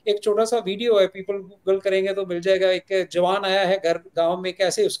 एक छोटा सा वीडियो है, पीपल गूगल करेंगे तो मिल जाएगा। एक जवान आया है घर गांव में,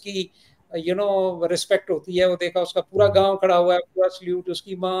 कैसे उसकी रिस्पेक्ट होती है, वो देखा, उसका पूरा गांव खड़ा हुआ है, पूरा सल्यूट,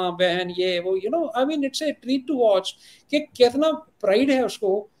 उसकी माँ बहन ये वो I mean it's a treat to watch कि कितना प्राइड है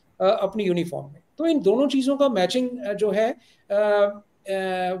उसको अपनी यूनिफॉर्म में। तो इन दोनों चीजों का मैचिंग जो है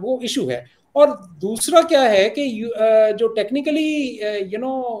वो इशू है। और दूसरा क्या है कि जो टेक्निकली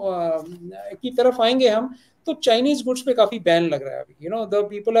की तरफ आएंगे हम, तो चाइनीज गुड्स पे काफी बैन लग रहा है अभी। The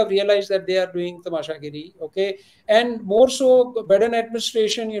people have realise that they are doing तमाशागिरी, okay. And more so Biden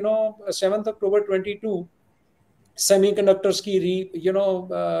administration 7 October 22 semiconductors की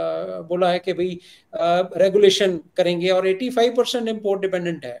बोला है कि भाई रेगुलेशन करेंगे, और 85% इम्पोर्ट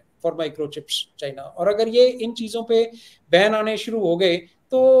डिपेंडेंट है फॉर माइक्रोचिप्स चाइना। और अगर ये इन चीजों पे बैन आने शुरू हो गए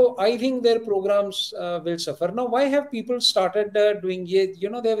तो I think there programmes will suffer. Now why have people started doing ये,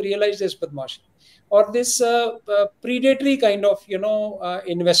 दे हैव रियलाइज्ड दिस बदमाशी और this predatory kind of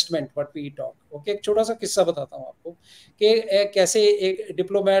investment what we talk. Okay, एक छोटा सा किस्सा बताता हूँ आपको कि कैसे एक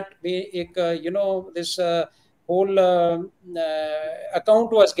डिप्लोमेट में एक this whole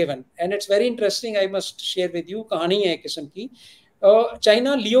account was given and it's very interesting, I must share with you। कहानी है एक किस्म की।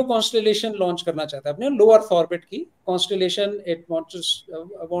 चाइना लियो कॉन्स्टेलेशन लॉन्च करना चाहता है अपने लो अर्थ ऑर्बिट की constellation, it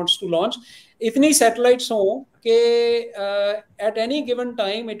wants to launch. इतनी सैटेलाइट्स हो कि at any given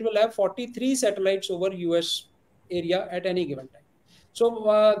time it will have 43 satellites over US area at any given time. So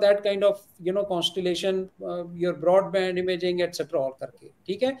that kind of constellation, your broadband imaging etc all करके,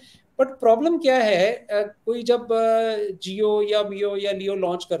 ठीक है। But problem क्या है, कोई जब जियो या मियो या लियो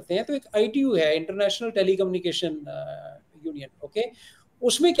लॉन्च करते हैं तो एक आईटीयू है, इंटरनेशनल टेलीकम्युनिकेशन यूनियन, ओके।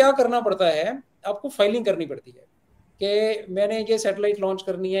 उसमें क्या करना पड़ता है, आपको फाइलिंग करनी पड़ती है कि मैंने ये सैटेलाइट लॉन्च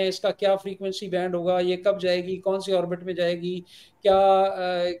करनी है, इसका क्या फ्रीक्वेंसी बैंड होगा, ये कब जाएगी, कौन सी ऑर्बिट में जाएगी, क्या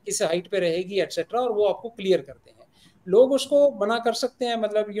किस हाइट पे रहेगी एटसेट्रा, और वो आपको क्लियर करते हैं। लोग उसको मना कर सकते हैं,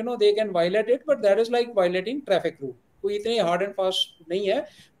 मतलब they can violet it, but that is like violating traffic rule. कोई इतनी हार्ड एंड फास्ट नहीं है,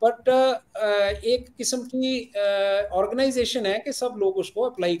 बट एक किस्म की ऑर्गेनाइजेशन है कि सब लोग उसको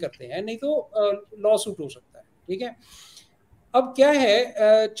अप्लाई करते हैं, नहीं तो लॉ सूट हो सकता है, ठीक है। अब क्या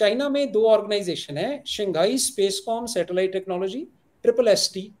है, चाइना में दो ऑर्गेनाइजेशन है, Shanghai स्पेसकॉम satellite technology,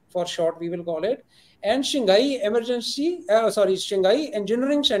 SST for short we will call it, and Shanghai Shanghai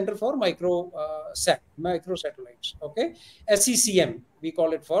engineering centre for micro satellites, okay, SCCM we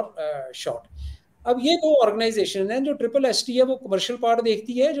call it for short. अब ये दो ऑर्गेनाइजेशन है, जो SST है वो कमर्शियल पार्ट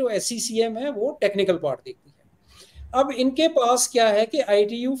देखती है, जो SCCM है वो टेक्निकल पार्ट देखती है। अब इनके पास क्या है कि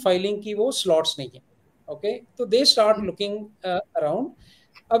ITU फाइलिंग की वो स्लॉट्स नहीं है, ओके। तो दे स्टार्ट लुकिंग अराउंड।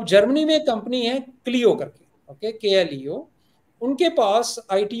 अब जर्मनी में कंपनी है क्लियो करके, ओके, KLEO, उनके पास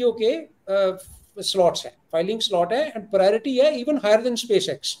ITO के स्लॉट्स हैं, फाइलिंग स्लॉट है, एंड प्रायोरिटी है even higher than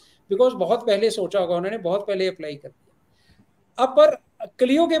SpaceX, because बहुत पहले सोचा होगा उन्होंने, बहुत पहले अप्लाई कर दिया। अब पर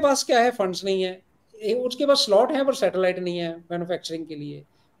क्लियो के पास क्या है, फंड्स नहीं है, उसके पास स्लॉट है पर सैटेलाइट नहीं है मैन्युफैक्चरिंग के लिए।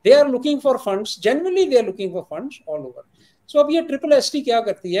 They are looking for funds, genuinely they are looking for funds all over. सो अब ये SST क्या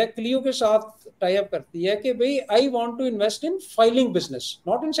करती है, क्लियो के साथ टाई अप करती है कि भाई I want to invest in filing business,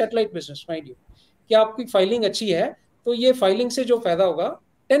 not in satellite business, mind you, कि आपकी फाइलिंग अच्छी है तो ये फाइलिंग से जो फायदा होगा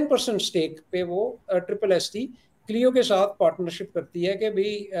 10% स्टेक पे वो SST क्लियो के साथ पार्टनरशिप करती है कि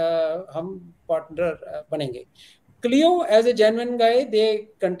भाई हम पार्टनर बनेंगे। Clio as a genuine guy they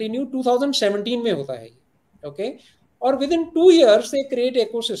continue, 2017 में होता है ये, ओके। और with in 2 years they create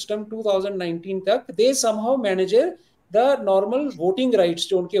ecosystem, 2019 तक दे somehow manage the normal voting rights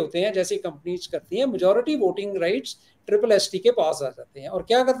जो उनके होते हैं, जैसे कंपनीज करती हैं, मेजॉरिटी वोटिंग राइट्स SST के पास आ जाते हैं। और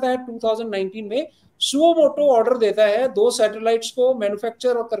क्या करता है 2019 में, सुओमोटो ऑर्डर देता है 2 सैटेलाइट्स को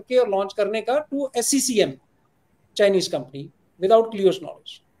मैन्युफैक्चर और करके और लॉन्च करने का to SCCM, Chinese company, without क्लियोस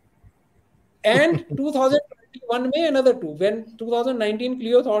knowledge. And 2021 में अनदर 2, व्हेन 2019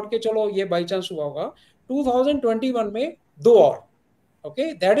 क्लियो थॉट के चलो ये बाई चांस हुआ होगा, 2021 में 2 और,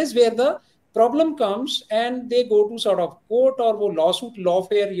 okay. That is where the problem comes and they go to sort of court, और वो law suit, law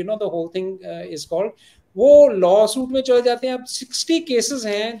fair, the whole thing is called, वो लॉ सूट में चले जाते हैं। अब 60 केसेस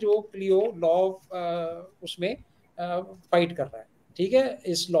हैं जो क्लियो लॉ उसमें फाइट कर रहा है, ठीक है,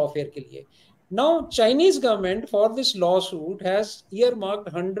 इस लॉ फेयर के लिए। Now, Chinese government for this lawsuit has earmarked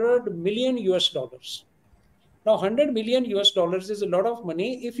 $100 million. Now, $100 million is a lot of money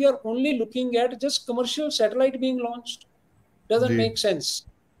if you are only looking at just commercial satellite being launched. Doesn't make sense.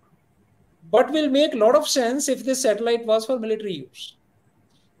 But will make a lot of sense if this satellite was for military use.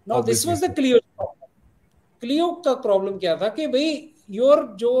 Now, this was the clear Clio का problem क्या था कि भाई your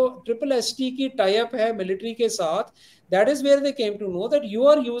जो triple S T की type है military के साथ, that is where they came to know that you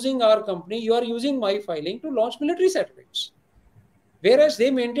are using our company, you are using my filing to launch military satellites, whereas they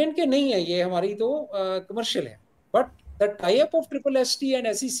maintain कि नहीं है ये हमारी तो कमर्शियल है. But the tie-up of triple ST and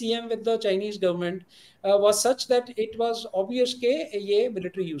SECM with the Chinese government was such that it was obvious कि ये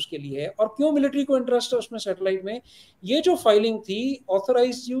military use के लिए है. और क्यों मिलिट्री को इंटरेस्ट है उसमें सैटेलाइट में? ये जो फाइलिंग थी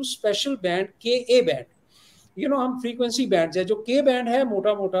ऑथराइज यूज स्पेशल बैंड के ए बैंड, हम फ्रीक्वेंसी बैंड है, जो के बैंड है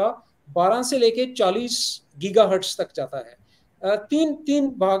मोटा मोटा 12 से लेके 40 गीगाहर्ट्ज तक जाता है. तीन तीन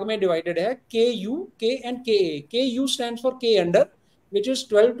भाग में डिवाइडेड है, के यू, के एंड के ए. के यू स्टैंड फॉर के under which is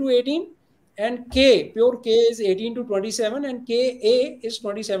 12 to 18, and K, pure K is 18 to 27, and KA is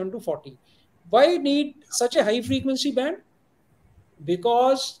 27 to 40. Why need such a high frequency band?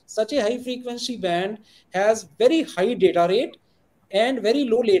 Because such a high frequency band has very high data rate and very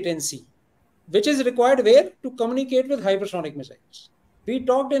low latency, which is required where? To communicate with hypersonic missiles. We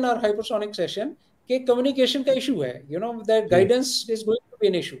talked in our hypersonic session that communication ka issue hai, that guidance is going to be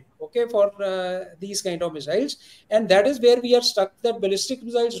an issue, okay, for these kind of missiles. And that is where we are stuck, that ballistic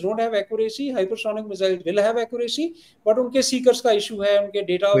missiles don't have accuracy, hypersonic missiles will have accuracy, but unke seekers ka issue hai, unke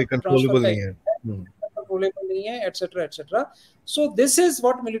data transfer ka issue hai, controllable nahi hai, etc., etc. So this is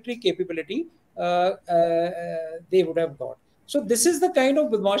what military capability they would have got. So this is the kind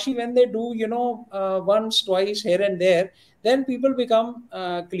of badmashi when they do, once, twice, here and there, then people become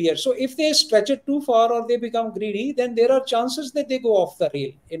clear. So if they stretch it too far or they become greedy, then there are chances that they go off the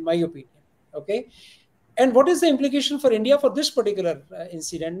rail, in my opinion. Okay. And what is the implication for India for this particular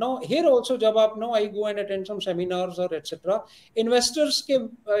incident? Now, here also, jab aap know, I go and attend some seminars or etc. Investors ke,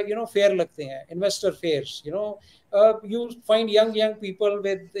 fair lagte hain, investor fairs, you find young people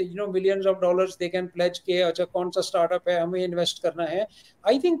with millions of dollars, they can pledge ke acha kaun sa startup hai, hame invest karna hai.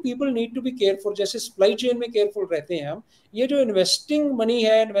 I think people need to be careful. जैसे supply chain में careful रहते हैं हम, ये जो investing money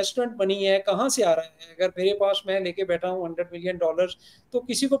है, investment money है, कहाँ से आ रहा है? अगर मेरे पास मैं लेके बैठा हूँ $100 million, तो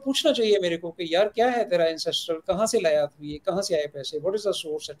किसी को पूछना चाहिए मेरे को कि यार क्या है तेरा ancestral, कहाँ से लाया तू ये, कहाँ से आए पैसे, what is the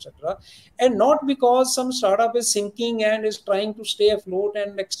source, etc. And not because some startup is sinking and is trying to stay afloat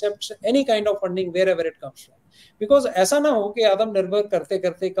and accepts any kind of funding wherever it comes from. Because ऐसा ना हो कि आदम निर्भर करते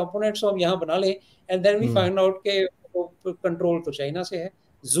करते कंपोनेंट्स हम यहाँ बना लें and then we find out के कंट्रोल तो चाइना से है.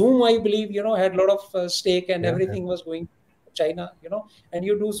 Zoom, I believe, had a lot of stake and everything was going to China, and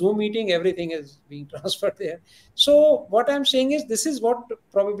you do Zoom meeting, everything is being transferred there. So what I'm saying is this is what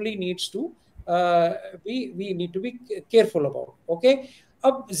probably needs to, we need to be careful about. Okay.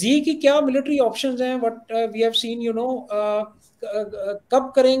 अब Z की क्या military options हैं, what we have seen,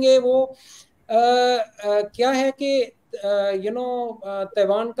 कब करेंगे वो, क्या है कि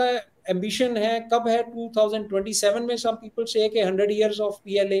ताइवान का एम्बिशन है, कब है 2027 में, सम पीपल से कि 100 years ऑफ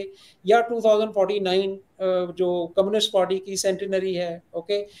PLA, या 2049 जो कम्युनिस्ट पार्टी की सेंटेनरी है.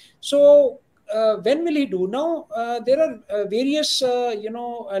 Okay. So when will he do? Now there are various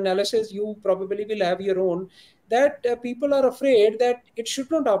analysis, you probably will have your own, that people are afraid that it should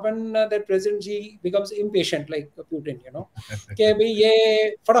not happen, that President Xi becomes impatient like Putin, कि भाई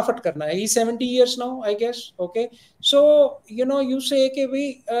ये फटाफट करना है. He's 70 years now, I guess. Okay. So you say कि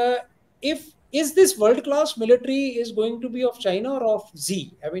भाई if is this world class military is going to be of China or of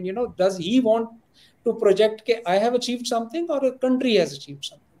Xi? I mean, does he want to project that I have achieved something or a country has achieved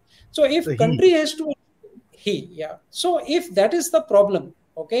something? So if country has to, so if that is the problem,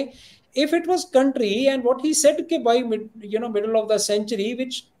 okay, if it was country and what he said by middle of the century,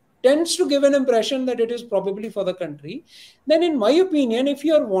 which tends to give an impression that it is probably for the country, then in my opinion, if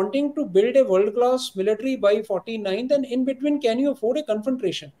you are wanting to build a world-class military by 49, then in between, can you afford a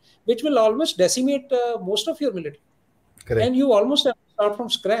confrontation, which will almost decimate most of your military? Correct. And you almost have to start from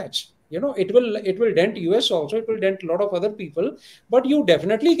scratch. It will dent US also, it will dent a lot of other people, but you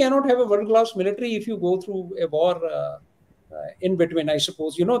definitely cannot have a world-class military if you go through a war in between, I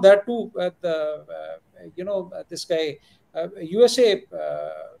suppose. That too, this guy, USA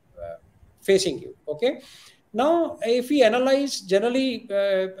facing you. Okay. Now, if we analyze generally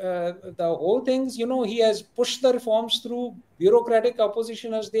the whole things, he has pushed the reforms through, bureaucratic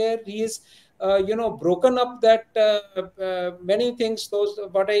opposition is there. He is, broken up that many things, those,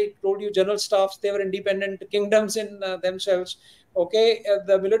 what I told you, general staffs, they were independent kingdoms in themselves. Okay.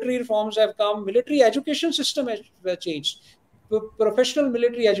 The military reforms have come, military education system has changed. Professional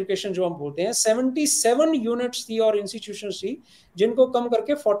military education जो हम बोलते हैं, 77 units थी और institutions थी, जिनको कम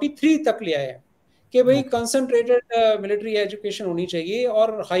करके 43 तक ले आए हैं कि भाई कंसंट्रेटेड मिलिट्री एजुकेशन होनी चाहिए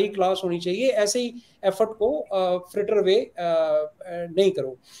और हाई क्लास होनी चाहिए. ऐसे ही एफर्ट को फ्रिटर वे नहीं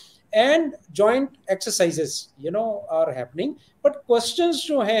करो. and joint exercises are happening. But questions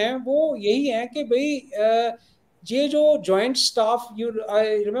जो हैं वो यही हैं कि भाई ये जो joint staff, you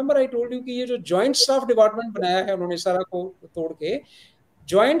I remember I told you कि ये जो जॉइंट स्टाफ डिपार्टमेंट बनाया है उन्होंने सारा को तोड़ के,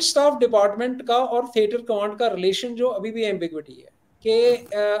 जॉइंट स्टाफ डिपार्टमेंट का और थिएटर कमांड का रिलेशन जो अभी भी एम्बिग्विटी है कि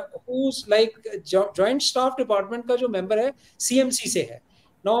whose like joint staff department का जो मेंबर है सीएमसी से है।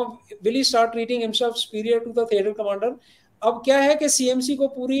 Now will he start treating himself superior to the theatre commander? अब क्या है कि सीएमसी को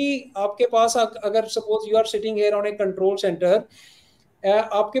पूरी आपके पास अगर suppose you are sitting here on A control centre,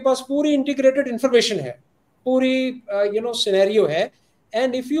 आपके पास पूरी इंटीग्रेटेड इंफॉर्मेशन है, पूरी सिनेरियो है,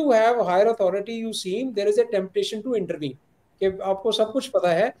 and if you have higher authority you seem there is a temptation to intervene कि आपको सब कुछ पता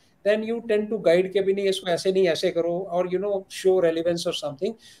है, then you tend to guide के भी नहीं इसको ऐसे नहीं ऐसे करो, और show relevance or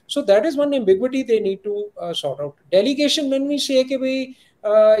something. So that is one ambiguity they need to sort out. Delegation, when we say कि भाई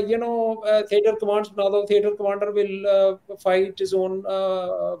theater commands बना दो, theater commander will fight his own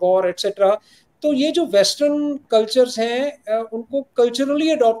war etc. तो ये जो वेस्टर्न कल्चर्स हैं उनको कल्चरली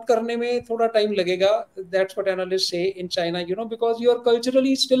अडॉप्ट करने में थोड़ा टाइम लगेगा. दैट्स व्हाट एनालिस्ट से in China, because you are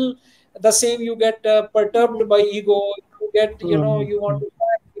culturally still the same. You get perturbed by ego, you get you want to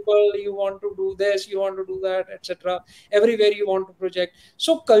fight people, you want to do this, you want to do that etc. everywhere you want to project.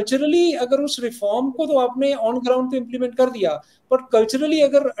 So culturally अगर उस reform को तो आपने on ground तो implement कर दिया, but culturally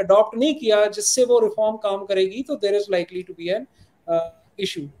अगर adopt नहीं किया जिससे वो रिफॉर्म काम करेगी, तो there is likely to be N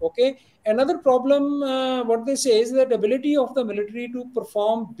issue. Okay, another problem what they say is that ability of the military to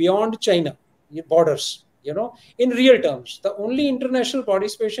perform beyond China borders, in real terms. The only international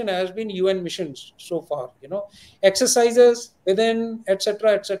participation has been UN missions so far, exercises within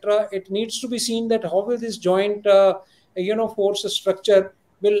etc. It needs to be seen that how will this joint force structure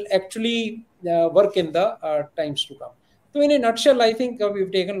will actually work in the times to come. So in a nutshell, I think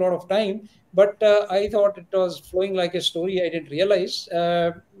we've taken a lot of time, but I thought it was flowing like a story. I didn't realize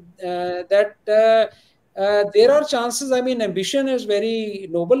that there are chances. I mean, ambition is very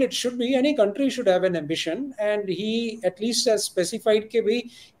noble. It should be. Any country should have an ambition, and he at least has specified कि भाई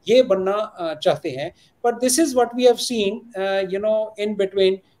ये बनना चाहते हैं. But this is what we have seen, in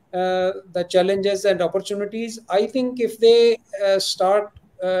between the challenges and opportunities. I think if they start,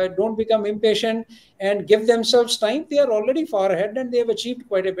 don't become impatient and give themselves time, they are already far ahead and they have achieved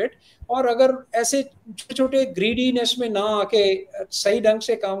quite a bit. और अगर ऐसे छोटे छोटे greediness में ना आके सही ढंग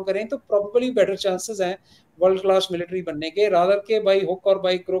से काम करें तो प्रोबेबली बेटर चांसेस हैं वर्ल्ड क्लास मिलिट्री बनने के, रादर के भाई हुक और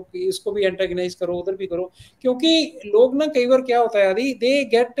बाई क्रुक इसको भी एंटागनाइज करो उधर भी करो. क्योंकि लोग ना कई बार क्या होता है आदि,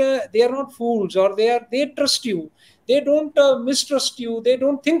 दे आर नॉट फूल्स, और they trust you, they don't mistrust you, they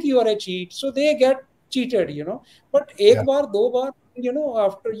don't think you are a cheat, so they get cheated. But एक बार दो बार,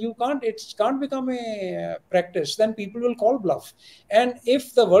 after you can't become a practice, then people will call bluff. And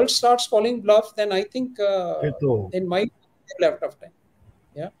if the world starts calling bluff, then I think in my left of time.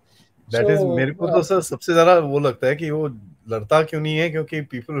 Yeah, that is, मेरे को तो sir सबसे ज्यादा वो लगता है कि वो लड़ता क्यों नहीं है, क्योंकि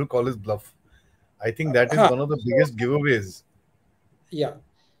people will call his bluff. I think that is one of the biggest giveaways. Yeah.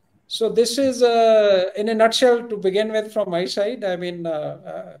 So this is in a nutshell to begin with from my side. I mean,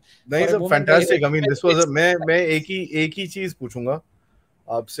 नहीं sir, fantastic. I mean, this was मैं एक ही चीज पूछूंगा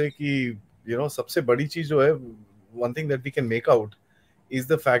आपसे कि सबसे बड़ी चीज जो है, one thing that we can make out is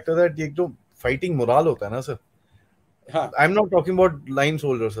the factor that ये जो fighting morale होता है ना sir, I'm not talking about line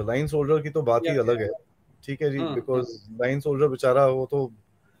soldier sir. line soldier की तो बात ही अलग है, ठीक है जी, because line soldier बेचारा वो तो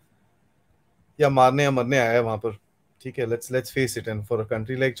या मारने या मरने आया है वहां पर, ठीक है. let's face it, and for a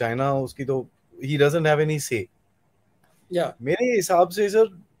country like China, उसकी तो he doesn't have any say. मेरे हिसाब से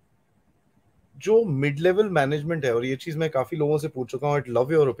सर जो मिड लेवल मैनेजमेंट है, और ये चीज मैं काफी लोगों से पूछ चुका हूँ, I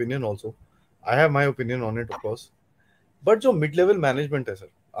love your opinion also, I have my opinion on it of course, but जो मिड लेवल मैनेजमेंट है सर,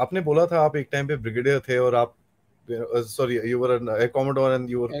 आपने बोला था आप एक टाइम पे ब्रिगेडियर थे और आप sorry you were N commodore and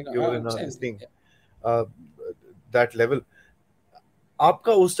you were in this thing that level.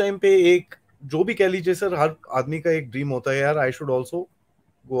 आपका उस टाइम पे एक जो भी कह लीजिए सर, हर आदमी का एक ड्रीम होता है यार, I should also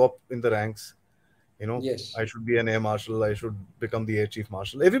go up in the ranks, I should be an air marshal, I should become the air chief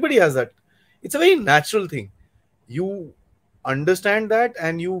marshal. Everybody has that. It's a very natural thing. You understand that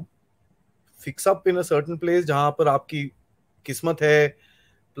and you fix up in a certain place जहां पर आपकी किस्मत है,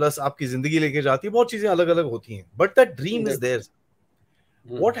 plus आपकी जिंदगी लेके जाती है, बहुत चीजें अलग अलग होती हैं, but that dream is there.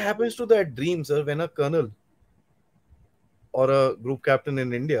 What happens to that dream, sir, when a colonel or a group captain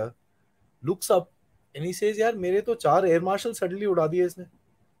in India looks up and he says, यार मेरे तो 4 एयर मार्शल सडनली उड़ा दिए इसने,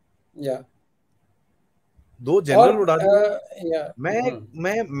 2 जनरल उड़ा दिए.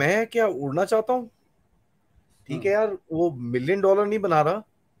 मैं क्या उड़ना चाहता हूँ, ठीक है यार, वो $1 million नहीं बना रहा,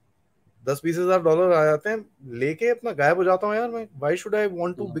 10-20 हजार डॉलर आ जाते हैं, लेके अपना गायब हो जाता हूँ यार मैं. Why should I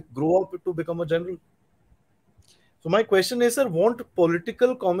want to grow up to become a general? So my question is, sir, won't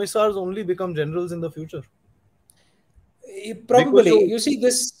political commissars only become generals in the future? Because Probably, जो you see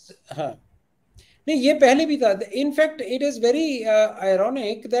this. हाँ, नहीं, ये पहले भी था. In fact it is very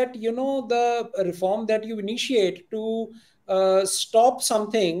ironic that the reform that you initiate to stop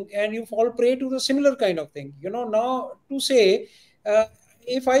something, and you fall prey to the similar kind of thing. Now, to say, uh,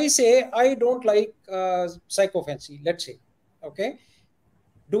 if I say I don't like psychophancy, let's say, okay,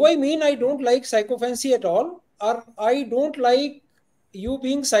 do I mean I don't like psychophancy at all, or I don't like you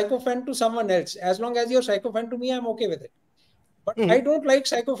being psychophan to someone else? As long as you're psychophan to me, I'm okay with it. But I don't like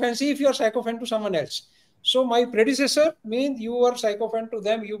psychophancy if you're psychophan to someone else. So my predecessor means you were psychophan to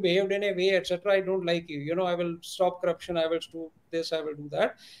them, you behaved in a way, etc. I don't like you. I will stop corruption, I will do this, I will do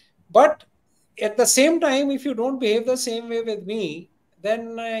that. But at the same time, if you don't behave the same way with me,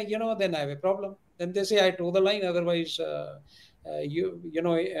 then then I have a problem. Then they say I toe the line, otherwise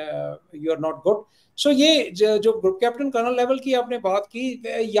you are not good. So ये जो group captain kernel level की आपने बात की,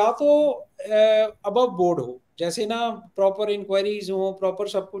 या तो above board हो, जैसे ना प्रॉपर इंक्वायरीज हो, प्रॉपर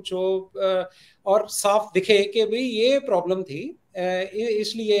सब कुछ हो, और साफ दिखे कि भाई ये प्रॉब्लम थी,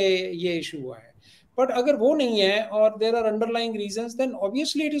 इसलिए ये इशू हुआ है. बट अगर वो नहीं है और there are underlying reasons, then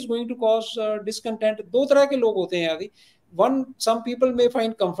obviously it is going to cause discontent. दो तरह के लोग होते हैं आदि. One, some people may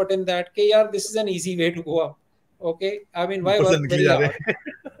find comfort in that कि यार this is an easy way to go up. Okay, I mean, why ऊपर से work निकले very जा hard? रहे हैं.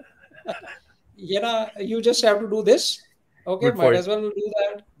 You just have to do this. Okay, Good might point. as well do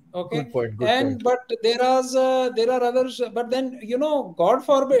that. Okay. Good point. Good And point. but there are others, but then God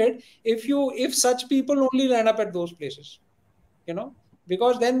forbid if such people only line up at those places,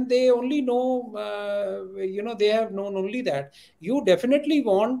 because then they only know, they have known only that. You definitely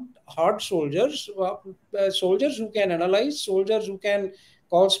want hard soldiers, soldiers who can analyze, soldiers who can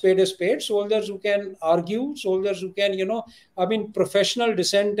call spade a spade, soldiers who can argue, soldiers who can, I mean, professional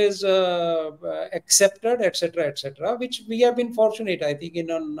dissent is accepted, etc., etc., which we have been fortunate, I think,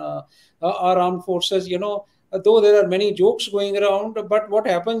 in on our armed forces. Though there are many jokes going around, but what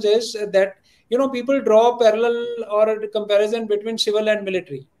happens is that people draw a parallel or a comparison between civil and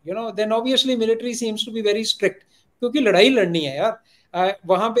military. Then obviously military seems to be very strict, क्योंकि लड़ाई लड़नी है यार.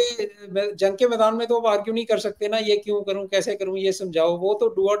 वहां पे जंग के मैदान में तो आप आर्ग्यू नहीं कर सकते ना, ये क्यों करूं, कैसे करूं, ये समझाओ. वो तो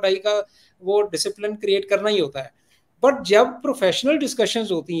डू और डाई का वो डिसिप्लिन क्रिएट करना ही होता है. बट जब प्रोफेशनल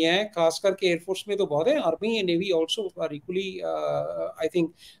डिस्कशंस होती हैं, खास करके एयरफोर्स में तो बहुत है, army and navy also are equally I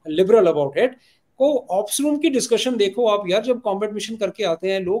think liberal about it. को ऑप्स रूम की डिस्कशन देखो आप यार, जब कॉम्बैट मिशन करके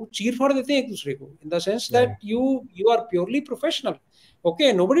आते हैं लोग चीर फाड़ देते हैं एक दूसरे को, in the sense that you are purely professional.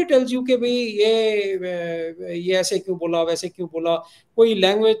 Okay, nobody tells you कि भाई ये ऐसे क्यों बोला, वैसे क्यों बोला. कोई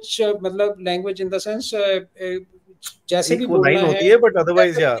लैंग्वेज, मतलब लैंग्वेज इन द सेंस जैसे एक भी वो लाइन बोलना है, होती है, बट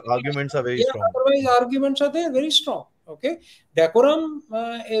अदरवाइज या arguments are very strong. otherwise arguments are there very strong. Okay, decorum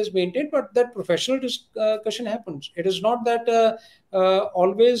is maintained, but that professional discussion happens. It is not that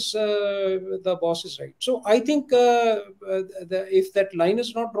always the boss is right. So I think if that line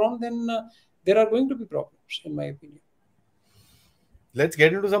is not drawn, then there are going to be problems, in my opinion. Let's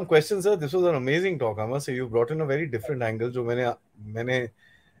get into some questions, sir. This was an amazing talk. I must say you brought in a very different angle जो मैंने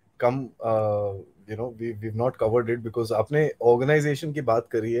कम we've not covered it, because आपने organization की बात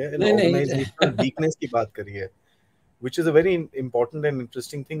करी है and organizational weakness की बात करी है, which is a very important and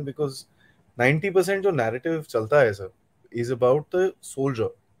interesting thing, because 90% जो narrative चलता है sir is about the soldier.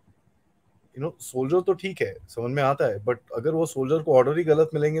 Soldier तो ठीक है, समझ में आता है, बट अगर वो सोल्जर को ऑर्डर ही गलत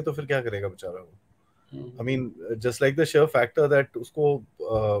मिलेंगे तो फिर क्या करेगा बेचारा वो. I mean, just like the sheer factor that उसको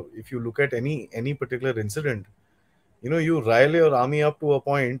if you look at any particular incident, you rile your army up to a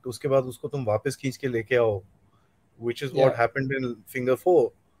point, उसके बाद उसको तुम वापस खींच के लेके आओ, which is what happened in Finger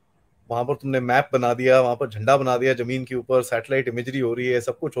 4. वहां पर तुमने मैप बना दिया, वहां पर झंडा बना दिया जमीन के ऊपर, सैटेलाइट इमेजरी हो रही है,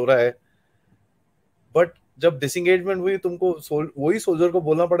 सब कुछ हो रहा है, बट जब डिसंगेजमेंट हुई तुमको वही सोल्जर को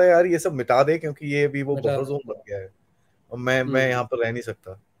बोलना पड़ा यार ये सब मिटा दे, क्योंकि ये अभी वो बफर जोन बन गया है और मैं यहाँ पर रह नहीं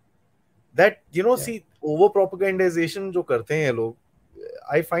सकता. That see, over propagandization जो करते हैं लोग,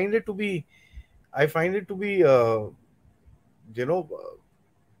 I find it to be a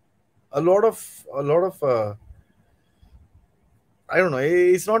lot of I don't know,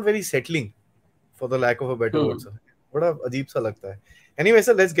 it's not very settling, for the lack of a better word, sir. बड़ा अजीब सा लगता है. Anyway,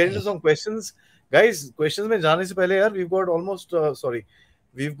 sir, let's get into some questions. Guys, questions में जाने से पहले यार, we've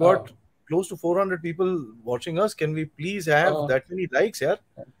got close to 400 people watching us. Can we please have that many likes यार?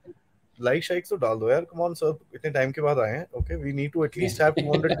 लाइक शाइक्स तो डाल दो यार, कम ऑन सर, इतने टाइम के बाद आए हैं. Okay, we need to at least have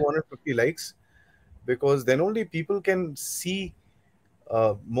 200-250 likes, because then only people can see,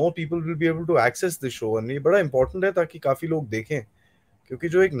 more people will be able to access this show. And ये बड़ा इंपॉर्टेंट है ताकि काफी लोग देखें, क्योंकि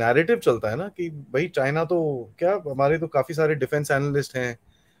जो एक नैरेटिव चलता है ना कि भाई चाइना तो क्या, हमारे तो काफी सारे डिफेंस एनालिस्ट हैं,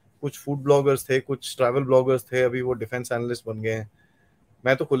 कुछ फूड ब्लॉगर्स थे, कुछ ट्रैवल ब्लॉगर्स थे, अभी वो डिफेंस एनालिस्ट बन गए हैं।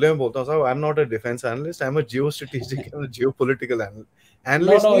 मैं तो खुले में बोलता हूँ साहब, I am not a defence analyst, I am a geo strategic and geo political No,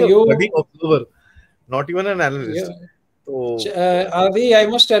 analyst, no, नहीं, बडी you, observer, not even an analyst. you तो Avi, I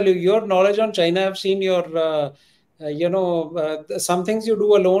must tell you, your knowledge on China, I've seen your, some things you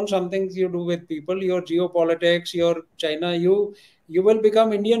do alone, some things you do with people, your geopolitics, your China, you will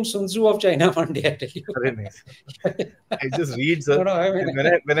become Indian Sun Tzu of China one day, I tell you. अरे नहीं sir, I just read No, sir, no, I mean, and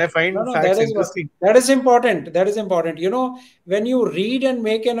when I no, find no, facts interesting. that is important. That is important. You know, when you read and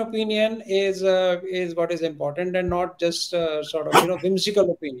make an opinion is what is important, and not just sort of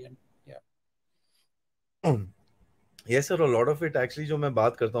whimsical opinion. Yeah. Yes sir, lot of it actually जो मैं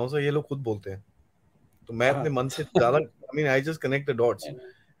बात करता हूँ sir, ये लोग खुद बोलते हैं, तो मैं अपने मन से ज्यादा, I mean I just connect the dots. Yes,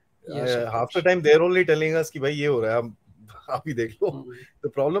 of half the course. Time they are only telling us कि भाई ये हो रहा है, आप ही देख लो। Hmm. द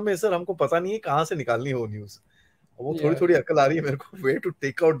प्रॉब्लम है सर, हमको पता नहीं है कहाँ से निकालनी है वो न्यूज, वो थोड़ी Yeah, थोड़ी अकल आ रही है मेरे को, way to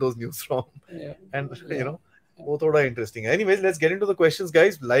take out those news from, yeah, and yeah. वो थोड़ा इंटरेस्टिंग है। Anyways, let's get into the questions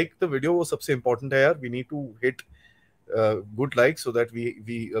guys. Like the video, वो सबसे इंपॉर्टेंट है यार, we need to hit good likes so that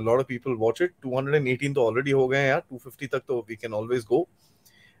we a lot of people watch it। 218 तो already हो गए हैं यार, 250 तक तो we can always go।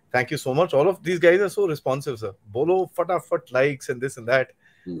 Thank you so much, all of these guys are so responsive sir, बोलो फटाफट likes and this and that,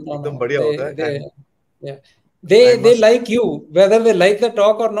 No, एकदम no, बढ़िया होता है। And yeah, I they must, like you, whether they like the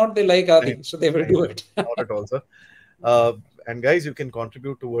talk or not, they like नहीं, Adi, so they will नहीं do sir, it. not at all sir। uh, and guys, you can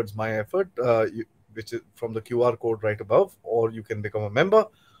contribute towards my effort, which is from the QR code right above, or you can become a member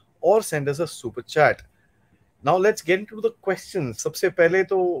or send us a super chat। Now let's get into the questions। सबसे पहले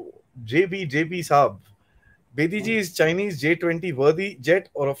तो JB साहब, बेदी जी, is Chinese J20 वर्दी jet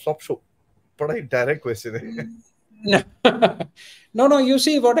और a flop show? बड़ा ही direct question है। No, no, no. You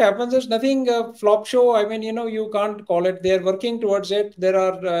see, what happens is nothing flop show. I mean, you can't call it. They're working towards it. There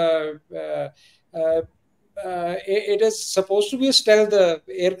are. It is supposed to be a stealth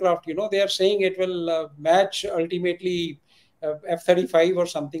aircraft. They are saying it will match ultimately F-35 or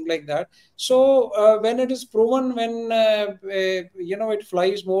something like that. So when it is proven, when it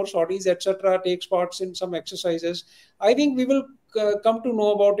flies more sorties, etc., takes parts in some exercises, I think we will come to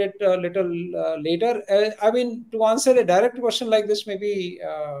know about it a little later. I mean, to answer a direct question like this may be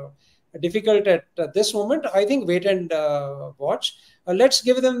difficult at this moment. I think wait and watch. Let's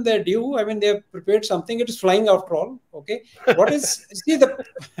give them their due. I mean, they've prepared something. It is flying after all. Okay. What is, see,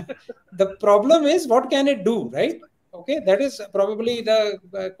 the problem is, what can it do, right? Okay. That is probably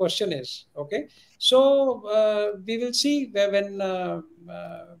the question is. Okay. So we will see when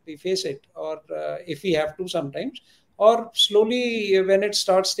we face it, or if we have to sometimes, or slowly when it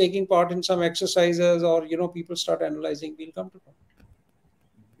starts taking part in some exercises, or people start analyzing, we'll come to know।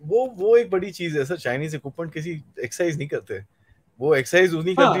 वो एक बड़ी चीज है sir, Chinese equipment किसी exercise नहीं करते, वो exercise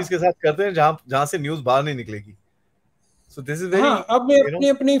उन्हीं कंट्रीज हाँ, के साथ करते हैं जहां जहां से न्यूज बाहर नहीं निकलेगी। सो दिस इज वेरी, हाँ, अब अपनी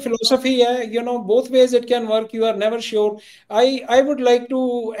अपनी फिलोसफी है, both ways it can work, you are never sure. I would like to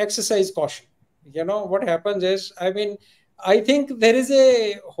exercise caution. What happens is, I mean, I think there is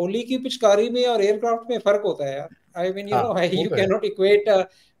a Holi की पिचकारी में और एयरक्राफ्ट में फर्क होता है यार। आई मीन, हाँ वो यू तो है। Can not equate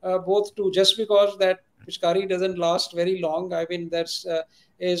both to, just because that pichkari doesn't last very long. I mean, that's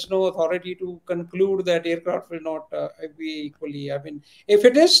is no authority to conclude that aircraft will not be equally. I mean, if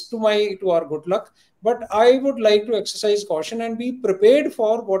it is, to our good luck, but I would like to exercise caution and be prepared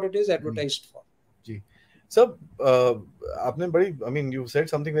for what it is advertised for। जी सब, आपने बड़ी, I mean you said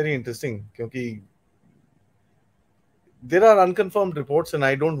something very interesting, क्योंकि there are unconfirmed reports and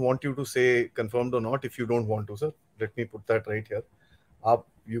I don't want you to say confirmed or not if you don't want to, sir, let me put that right here।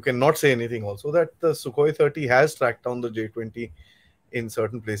 you cannot say anything also that the Sukhoi 30 has tracked down the J20 in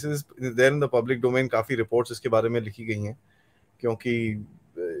certain places। there in the public domain काफी reports इसके बारे में लिखी गई हैं, क्योंकि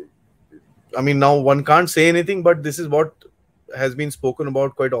I mean now one can't say anything, but this is what has been spoken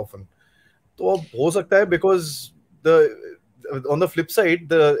about quite often। तो अब हो सकता है, because the on the flip side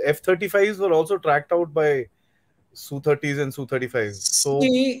the F-35s were also tracked out by Su-30s and Su-35s, so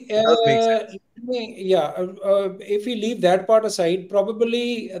See, it does make sense। if we leave that part aside,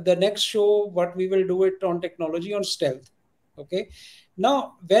 probably the next show, what we will do it on technology, on stealth. Okay.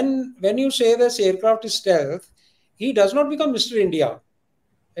 Now, when you say this aircraft is stealth, he does not become Mr. India.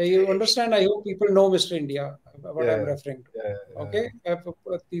 You understand? I hope people know Mr. India, what I'm Yeah, referring to. yeah, Okay.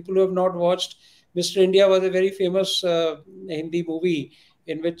 People who have not watched, Mr. India was a very famous Hindi movie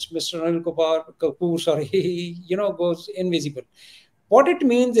in which Mr. Anil Kapoor, sorry, he, goes invisible. What it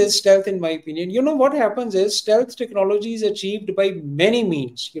means is stealth, in my opinion. What happens is stealth technology is achieved by many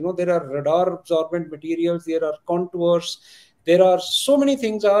means. There are radar absorbent materials, there are contours, there are so many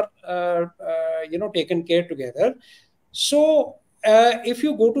things are taken care together. So if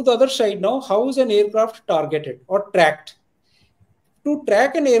you go to the other side now, how is an aircraft targeted or tracked? to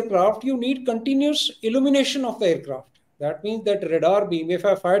track an aircraft, you need continuous illumination of the aircraft. That means that radar beam, if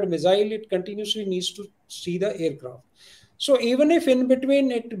I fired a missile, it continuously needs to see the aircraft. So even if in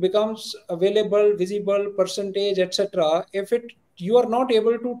between it becomes available, visible, percentage, etc., if it you are not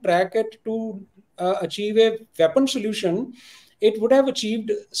able to track it to achieve a weapon solution, it would have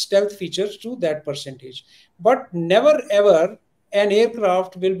achieved stealth features to that percentage. But never ever an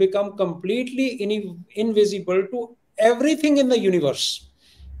aircraft will become completely invisible to everything in the universe.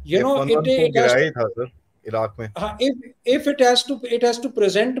 F-11 को It has गिराया to, ही था sir Iraq में. if it has to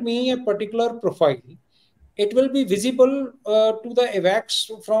present me a particular profile, it will be visible to the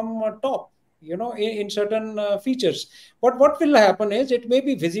AVAX from top, in certain features. But what will happen is it may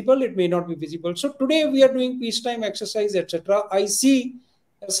be visible, it may not be visible. So today we are doing peacetime exercise, etc. I see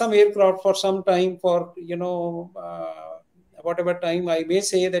some aircraft for some time, for whatever time I may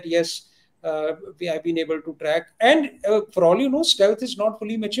say that yes, we have been able to track. And for all you know, stealth is not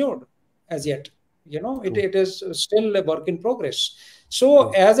fully matured as yet. It is still a work in progress. So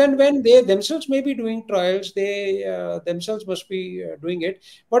as and when they themselves may be doing trials, they themselves must be doing it.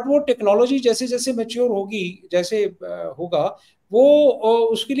 But वो technology जैसे जैसे mature होगी, जैसे होगा, वो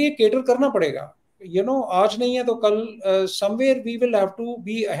उसके लिए cater करना पड़ेगा. आज नहीं है तो कल somewhere we will have to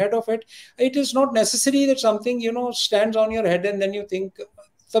be ahead of it. It is not necessary that something stands on your head and then you think.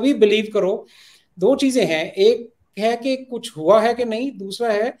 तभी बिलीव करो. दो चीजें हैं, एक है कि कुछ हुआ है कि नहीं,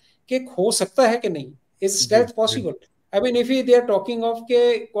 दूसरा है कि हो सकता है कि नहीं. Is stealth possible? I mean, if they are talking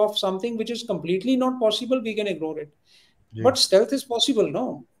of something which is completely not possible, we can ignore it. But stealth is possible,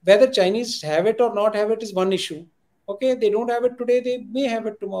 no? Whether Chinese have it or not have it is one issue. Okay, they don't have it today, they may have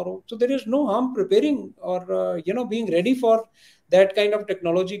it tomorrow. So there is no harm preparing or being ready for that kind of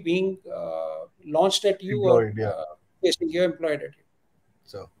technology being launched at you employed, or facing you, employed at you.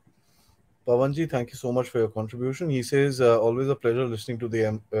 So, Pavanji, thank you so much for your contribution. He says, always a pleasure listening to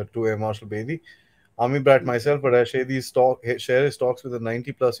to Air Marshal Bedi. Army brat myself, but I share his talks with a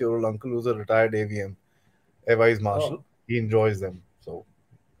 90-plus-year-old uncle who's a retired AVM, Air Vice Marshal. Oh. He enjoys them. So,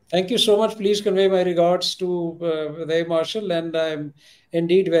 thank you so much. Please convey my regards to the Air Marshal, and I'm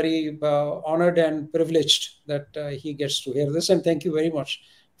indeed very honored and privileged that he gets to hear this. And thank you very much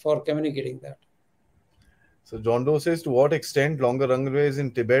for communicating that. So John Doe says, to what extent longer runways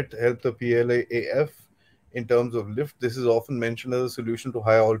in Tibet help the PLAAF in terms of lift? This is often mentioned as a solution to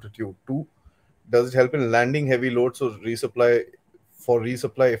high altitude. 2, does it help in landing heavy loads or resupply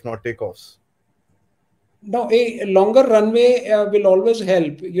if not takeoffs? Now, a longer runway will always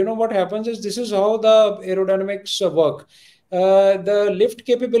help. What happens is this is how the aerodynamics work. The lift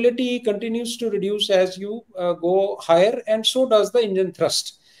capability continues to reduce as you go higher, and so does the engine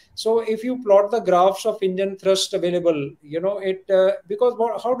thrust. So if you plot the graphs of engine thrust available,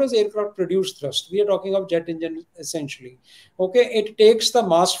 because how does aircraft produce thrust? We are talking of jet engine essentially. Okay, it takes the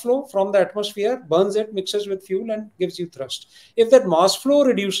mass flow from the atmosphere, burns it, mixes with fuel, and gives you thrust. If that mass flow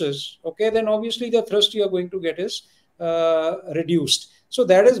reduces, okay, then obviously the thrust you are going to get is reduced. So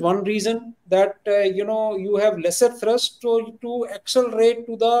that is one reason that you have lesser thrust to accelerate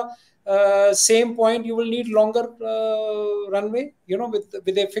to the same point. You will need longer runway,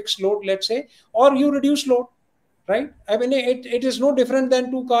 with a fixed load, let's say, or you reduce load, right? I mean, it is no different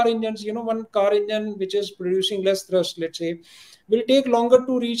than two car engines. One car engine which is producing less thrust, let's say, will take longer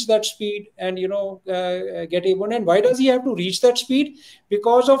to reach that speed and get A1. And why does he have to reach that speed?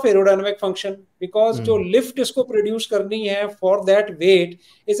 Because of aerodynamic function. Because जो lift इसको produce करनी है for that weight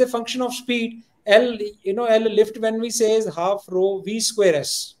is a function of speed. L lift when we say is half rho v square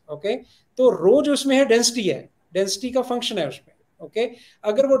s. Okay, तो rho जो उसमें है density है, density का फंक्शन है उसमें. ओके,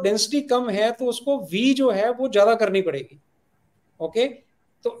 अगर वो डेंसिटी कम है तो उसको v जो है वो ज्यादा करनी पड़ेगी. ओके,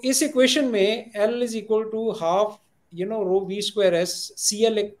 तो इस इक्वेशन में L is equal to half rho v square S.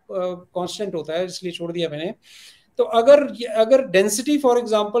 CL एक कांस्टेंट होता है इसलिए छोड़ दिया मैंने. तो अगर डेंसिटी फॉर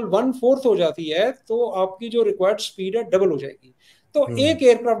एग्जांपल 1/4 हो जाती है तो आपकी जो रिक्वायर्ड स्पीड है डबल हो जाएगी. तो एक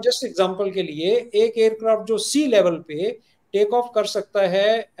एयरक्राफ्ट, जस्ट एग्जांपल के लिए, एक एयरक्राफ्ट जो सी लेवल पे टेक ऑफ कर सकता है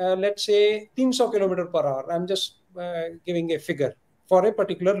let's say 300 kilometre per hour, I am just giving a figure for a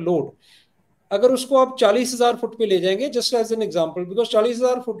particular load. अगर उसको आप 40,000 फुट पे ले जाएंगे, just as an example, because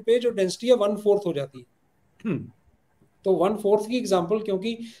 40,000 foot पे जो डेंसिटी है 1/4 हो जाती है. तो 1/4 की एग्जांपल,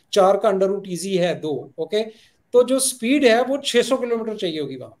 क्योंकि 4 का अंडर रूट इजी है 2. ओके, तो जो स्पीड है वो 600 किलोमीटर चाहिए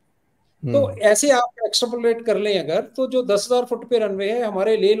होगी वहां. तो ऐसे आप एक्सट्रापोलेट कर लें अगर, तो जो 10,000 फुट पे रनवे है,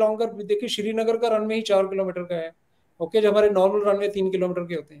 हमारे ले लॉन्गर देखिए श्रीनगर का रनवे ही 4 किलोमीटर का है. ओके, जो हमारे नॉर्मल रनवे 3 किलोमीटर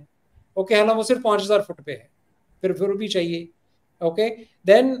के होते हैं. ओके, हालांकि वो सिर्फ 5,000 फुट पे है, फिर भी चाहिए. Okay,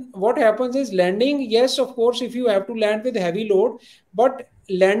 then what happens is landing, yes, of course, if you have to land with heavy load, but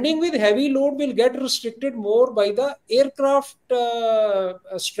landing with heavy load will get restricted more by the aircraft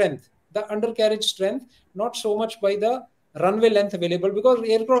strength, the undercarriage strength, not so much by the runway length available, because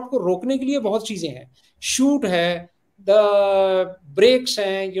aircraft को रोकने के लिए बहुत चीजें हैं, shoot है, the brakes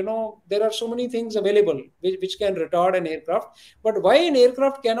हैं, there are so many things available which can retard an aircraft. But why an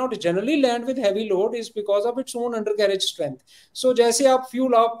aircraft cannot generally land with heavy load is because of its own undercarriage strength. So जैसे आप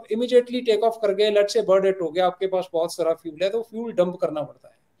fuel आप immediately take off कर गए, let's say bird hit हो गया, आपके पास बहुत सारा फ्यूल है, तो फ्यूल डंप करना पड़ता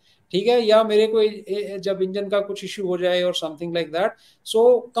है, ठीक है, या मेरे को जब इंजन का कुछ इश्यू हो जाए और something like that,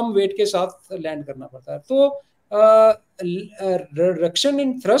 so come wait के साथ लैंड करना पड़ता है. तो reduction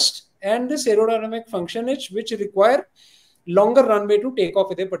in thrust and this aerodynamic function which require longer runway to take off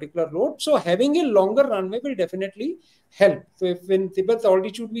with a particular load. So having a longer runway will definitely help. So if in Tibet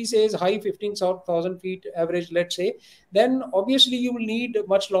altitude we say is high 15,000 feet average, let's say, then obviously you will need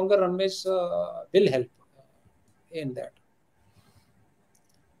much longer runways, will help in that.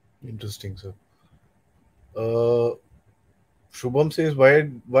 Interesting, sir. Shubham says,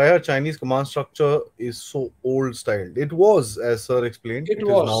 why our Chinese command structure is so old styled? It was, as sir explained, It is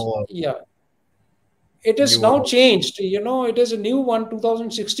was, now yeah. It is newer. now changed. It is a new one.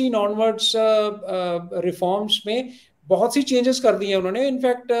 2016 onwards, reforms में बहुत सी changes कर दी हैं उन्होंने.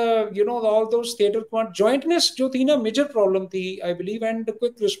 In fact all those theatre command jointness जो थी ना, major problem थी I believe, and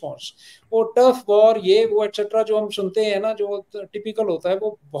quick response, वो टफ वॉर ये वो एटसेट्रा जो हम सुनते हैं ना, जो टिपिकल होता है,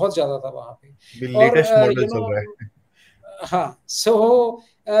 वो बहुत ज्यादा था वहां पे. और लेटेस्ट मॉडल चल रहा है. हाँ, so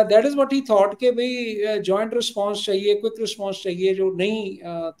that is what he thought कि भाई जॉइंट रिस्पांस चाहिए, क्विक रिस्पांस चाहिए, जो नहीं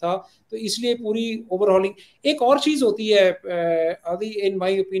था, तो इसलिए पूरी ओवरहॉलिंग. एक और चीज होती है आदि, in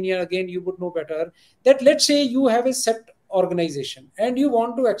my opinion, again you would know better, that let's say you have a set organization and you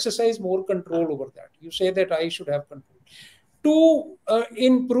want to exercise more control over that. You say that I should have control. To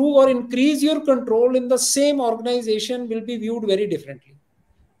improve or increase your control in the same organization will be viewed very differently.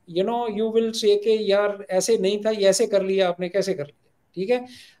 You will say कि यार ऐसे नहीं था, ये ऐसे कर लिया आपने, कैसे कर लिया, ठीक है.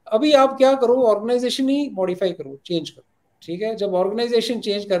 अभी आप क्या करो, ऑर्गेनाइजेशन ही मॉडिफाई करो, चेंज करो, ठीक है. जब ऑर्गेनाइजेशन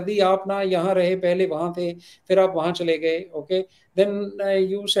चेंज कर दी, आप ना यहाँ रहे, पहले वहां थे, फिर आप वहां चले गए, ओके, देन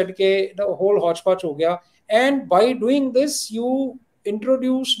यू सेड के द होल हॉच पॉच हो गया. And by doing this you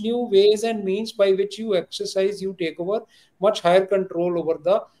introduce new ways and means by which you exercise, you take over much higher control over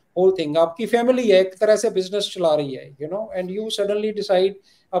the whole thing. आपकी family है, एक तरह से business चला रही है, एंड यू सडनली डिसाइड,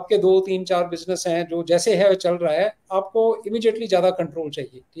 आपके 2 3 4 बिजनेस हैं, जो जैसे है चल रहा है, आपको इमीडिएटली ज्यादा कंट्रोल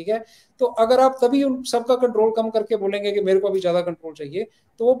चाहिए, ठीक है. तो अगर आप तभी उन सबका कंट्रोल कम करके बोलेंगे कि मेरे को अभी ज्यादा कंट्रोल चाहिए,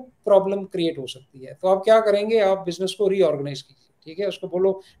 तो वो प्रॉब्लम क्रिएट हो सकती है. तो आप क्या करेंगे, आप बिजनेस को रीऑर्गेनाइज कीजिए, ठीक है. उसको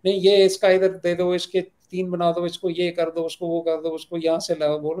बोलो नहीं, ये इसका इधर दे दो, इसके 3 बना दो, इसको ये कर दो, उसको वो कर दो, उसको यहाँ से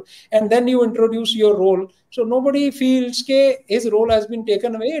लाओ, बोलो, and then you introduce your role, so nobody feels के his role has been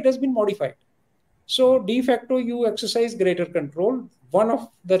taken away, it has been modified. So de facto you exercise greater control. One of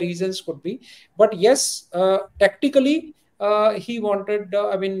the reasons could be, but yes, tactically he wanted,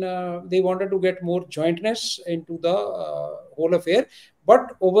 they wanted to get more jointness into the whole affair,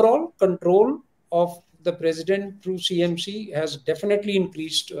 but overall control of the president through CMC has definitely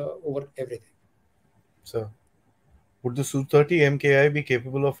increased over everything. So, would the Su-30 MKI be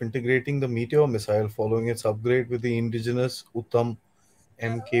capable of integrating the Meteor missile following its upgrade with the indigenous Uttam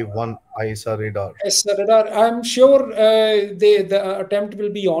Mk1 ISR radar? ISR radar, I'm sure the attempt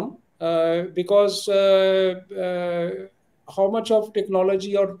will be on, because how much of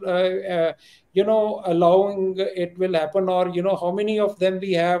technology or allowing it will happen, or how many of them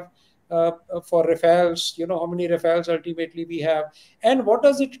we have for Rafales, how many Rafales ultimately we have, and what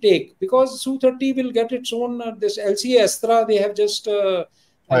does it take, because Su-30 will get its own this LCA Astra, they have just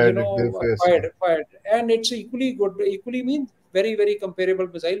fired, and it's equally means very very comparable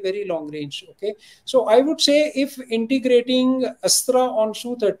missile, very long range, okay. So I would say if integrating Astra on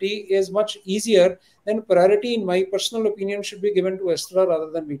Su-30 is much easier, then priority in my personal opinion should be given to Astra rather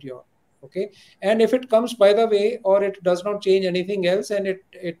than Meteor, okay. And if it comes by the way, or it does not change anything else, and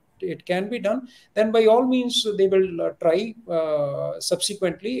it can be done, then by all means they will try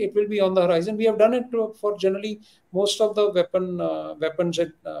subsequently. It will be on the horizon. We have done it for generally most of the weapons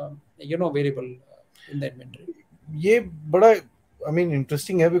available in the inventory. ये बड़ा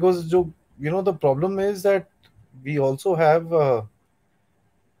interesting है, because जो the problem is that we also have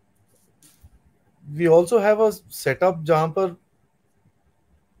a setup जहाँ पर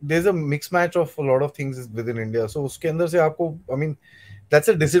there's a mix match of a lot of things within India. So उसके अंदर से आपको that's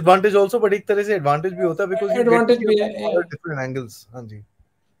a disadvantage also, but एक तरह से advantage भी होता है, because you get to see a lot of different angles. हाँ जी.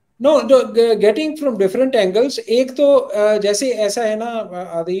 No, getting from different angles. एक तो जैसे ऐसा है ना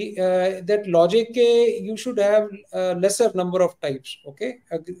आदि, दैट लॉजिक के you should have laser number of types, okay,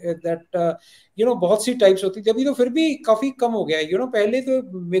 that बहुत सी टाइप्स होती थी, अभी तो फिर भी काफी कम हो गया है। पहले तो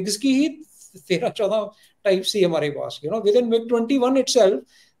मिग्स की ही 13-14 टाइप्स थी हमारे पास। With in MiG 21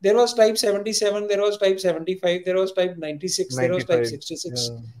 itself there was type 77, there was type 75, there was type 96, there was type 95. 66.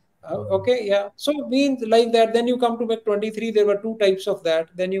 Yeah. Okay, yeah. So means like that. Then you come to Mac 23. There were two types of that.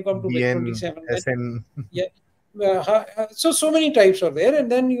 Then you come to Mac BN, 27. Then SN. yeah. So many types are there,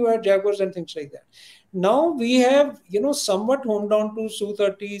 and then you had Jaguars and things like that. Now we have somewhat honed down to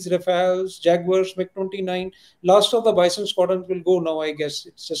Su-30s, Rafales, Jaguars, Mac 29. Last of the Bison squadrons will go now. I guess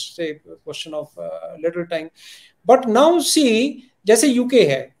it's just a question of little time. But now see, जैसे UK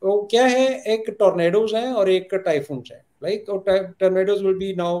है, वो क्या है, एक tornadoes है और एक typhoons है, like tornadoes will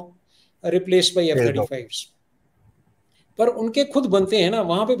be now replaced by Phased out. F-35s। पर उनके खुद बनते हैं ना,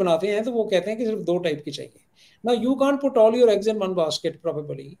 वहां पे बनाते हैं, तो वो कहते हैं कि सिर्फ दो टाइप की चाहिए ना। You can't put all your eggs in one basket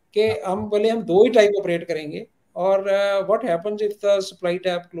probably, कि हम बोले हम दो ही टाइप ऑपरेट करेंगे, और what happens if the supply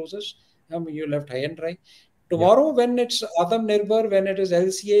tap closes, हम you left high and dry. Yeah. Tomorrow when it's Atom Nirbhar, when it is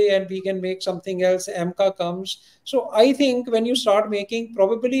LCA and we can make something else, MK comes. So I think when you start making,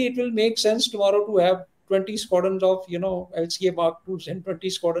 probably it will make sense tomorrow to have 20 squadrons of LCA Mark 2s and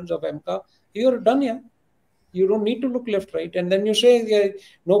 20 squadrons of MK. You're done, yeah. You don't need to look left, right. And then you say, yeah,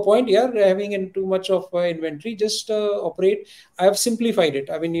 no point here having in too much of inventory, just operate. I have simplified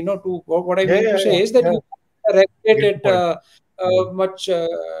it. I mean, to what I Yeah, mean to yeah, say yeah, is that yeah. you regulate Get the it point. Yeah. much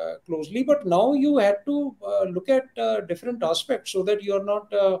closely, but now you had to look at different aspects so that you are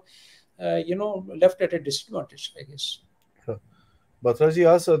not left at a disadvantage, I guess. So, Batraji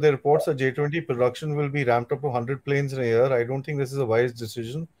asks, the reports that J-20 production will be ramped up to 100 planes in a year. I don't think this is a wise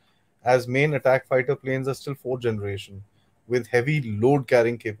decision, as main attack fighter planes are still fourth generation with heavy load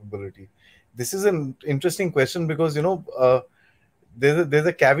carrying capability. This is an interesting question because there's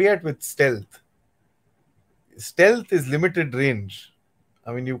a caveat with stealth. Stealth is limited range.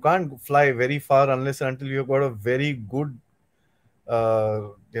 I mean, you can't fly very far unless and until you've got a very good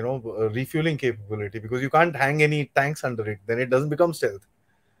refueling capability, because you can't hang any tanks under it. Then it doesn't become stealth.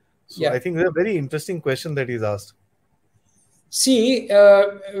 So Yeah. I think it's a very interesting question that he's asked. See,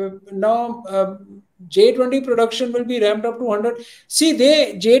 now J-20 production will be ramped up to 100. See,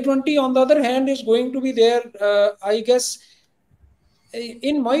 J-20 on the other hand is going to be there. I guess,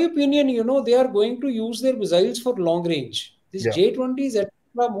 in my opinion, they are going to use their missiles for long range. These Yeah. J-20s,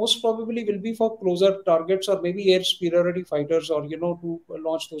 etc., most probably will be for closer targets or maybe air superiority fighters, or to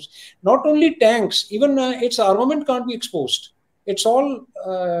launch those. Not only tanks, even its armament can't be exposed. It's all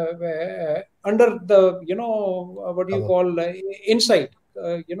under the what do you Cover. call, inside,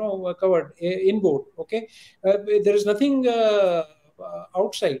 covered inboard. Okay, there is nothing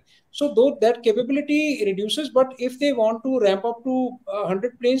outside. So though that capability reduces, but if they want to ramp up to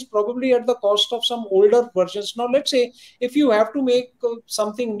 100 planes, probably at the cost of some older versions. Now, let's say if you have to make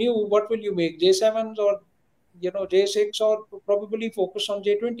something new, what will you make? J7s or J6, or probably focus on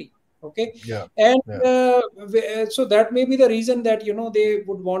J20. Okay, Yeah. and Yeah. so that may be the reason that they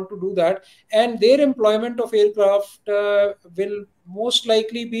would want to do that, and their employment of aircraft will most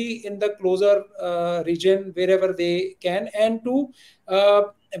likely be in the closer region wherever they can, and to uh,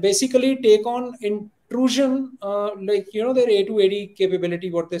 basically take on intrusion, like their A2AD capability,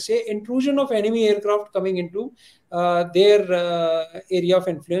 what they say, intrusion of enemy aircraft coming into their area of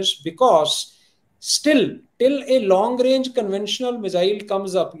influence, because still till a long range conventional missile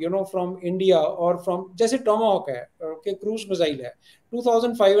comes up from India, or from जैसे Tomahawk है, okay, cruise missile है,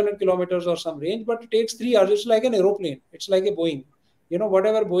 2500 kilometers or some range, but it takes 3 hours. It's like an aeroplane, it's like a Boeing.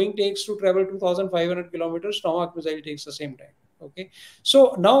 Whatever Boeing takes to travel 2500 kilometers, Tomahawk missile takes the same time. Okay,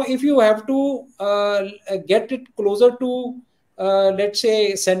 so now if you have to get it closer to let's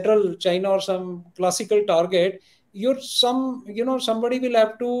say central China or some classical target, somebody will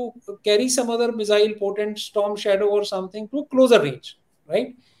have to carry some other missile, potent Storm Shadow or something, to a closer range,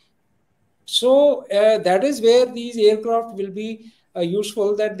 right? So that is where these aircraft will be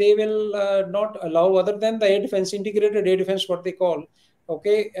useful, that they will not allow, other than the air defense, integrated air defense, what they call,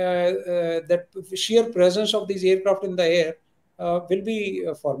 okay, that sheer presence of these aircraft in the air will be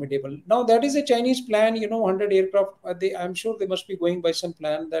formidable. Now that is a Chinese plan, 100 aircraft. I'm sure they must be going by some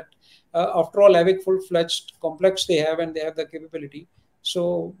plan that, after all, having full-fledged complex they have, and they have the capability.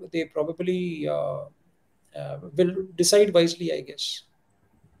 So they probably will decide wisely, I guess.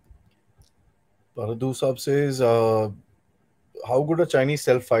 Paradu Sab says, how good are Chinese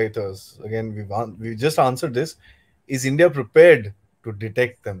self fighters? Again, we just answered this. Is India prepared to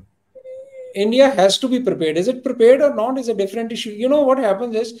detect them? India has to be prepared. Is it prepared or not is a different issue. What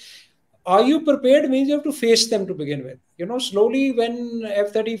happens is, are you prepared means you have to face them to begin with. Slowly when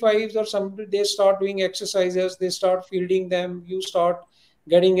F-35s or some, they start doing exercises, they start fielding them, you start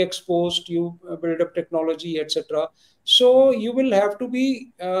getting exposed, you build up technology, etc. So you will have to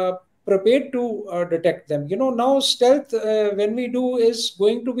be prepared to detect them. Now stealth, when we do, is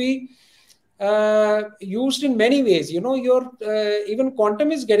going to be used in many ways. Your even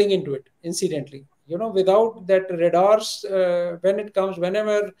quantum is getting into it, incidentally. Without that, radars, when it comes,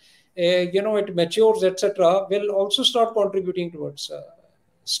 whenever it matures, etc., will also start contributing towards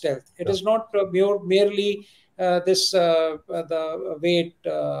stealth. It Yeah. is not merely this the way it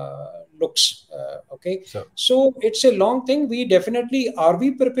looks. Okay, So, so it's a long thing. We definitely, are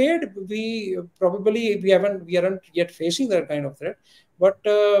we prepared? We probably, we aren't yet facing that kind of threat. But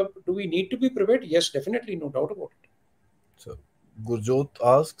do we need to be prepared? Yes, definitely, no doubt about it. so Gurjot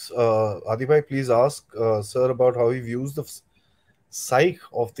asks, Adi bhai, please ask sir about how he views the psyche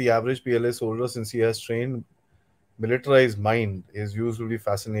of the average PLA soldier since he has trained militarized mind. His views will be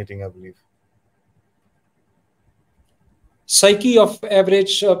fascinating, I believe. Psyche of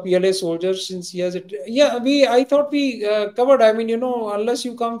average PLA soldiers, since he has it. Yeah, I thought we covered. I mean, unless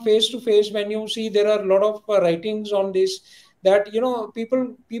you come face to face, when you see, there are a lot of writings on this, that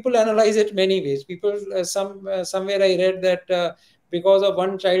people analyze it many ways. People, somewhere I read that because of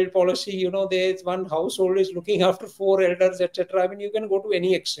one child policy, there's one household is looking after four elders, etc. I mean, you can go to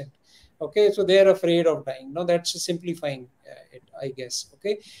any extent. Okay, so they are afraid of dying. No, that's simplifying it, I guess.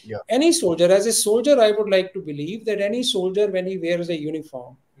 Okay, Yeah. any soldier, as a soldier, I would like to believe that any soldier, when he wears a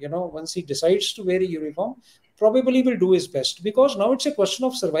uniform, once he decides to wear a uniform, probably will do his best, because now it's a question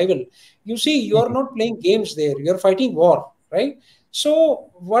of survival. You see, you are not playing games there, you're fighting war, right?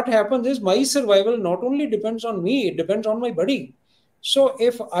 So what happens is, my survival not only depends on me, it depends on my buddy. So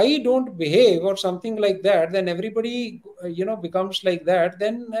if I don't behave or something like that, then everybody becomes like that.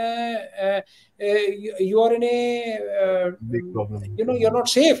 Then you are in a Big problem. you're not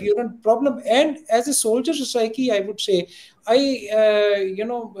safe, you're in problem. And as a soldier's psyche, I would say,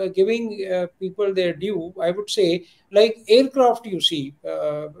 I giving people their due, I would say, like aircraft, you see,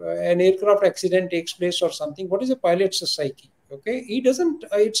 an aircraft accident takes place or something, what is a pilot's psyche? Okay, he doesn't,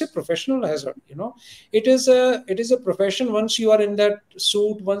 it's a professional hazard. It is a profession. Once you are in that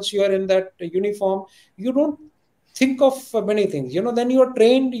suit, once you are in that uniform, you don't think of many things. Then you are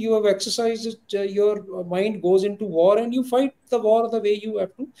trained, you have exercised it, your mind goes into war, and you fight the war the way you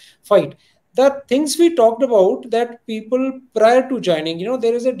have to fight. The things we talked about, that people prior to joining,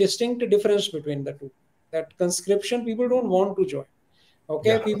 there is a distinct difference between the two. That conscription, people don't want to join.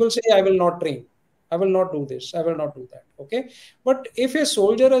 Okay, Yeah. people say, I will not train, I will not do this, I will not do that. Okay, but if a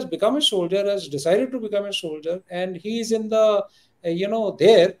soldier has become a soldier, has decided to become a soldier, and he is in the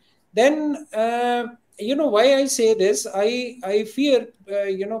there, then why I say this, I fear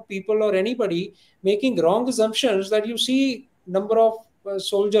people or anybody making wrong assumptions, that you see number of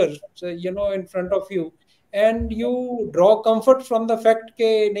soldiers in front of you, and you draw comfort from the fact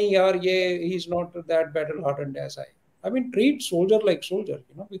that nahi yaar, he's not that battle hardened as I mean, treat soldier like soldier,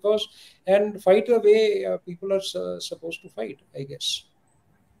 because, and fight the way people are supposed to fight, I guess.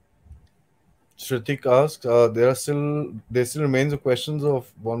 Shritik asks, there still remains the questions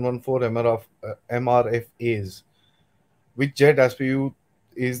of 114 MRFAs. Which jet, as per you,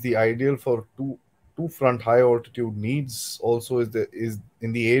 is the ideal for two front high altitude needs? Also, is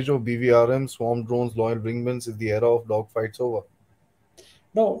in the age of BVRM, swarm drones, loyal wingmans, is the era of dogfights over?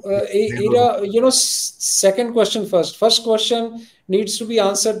 No, These were the Ira, second question first. First question needs to be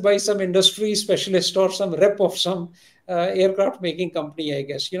answered by some industry specialist or some rep of some aircraft making company, I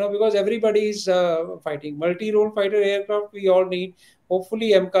guess. Because everybody is fighting multi-role fighter aircraft. We all need.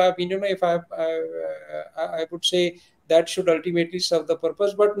 Hopefully, MCA. I mean, if I would say that should ultimately serve the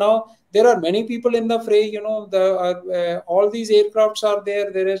purpose. But now there are many people in the fray. All these aircrafts are there.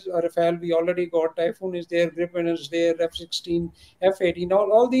 There is Rafale. We already got Typhoon is there. Gripen is there. F-16. F-18,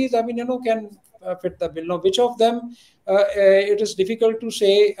 all these, I mean, can fit the bill. Now, which of them, it is difficult to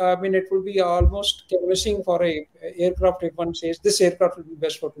say. I mean, it will be almost canvassing for a aircraft if one says this aircraft will be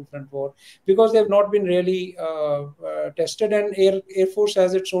best for two front war, because they have not been really tested, and Air Force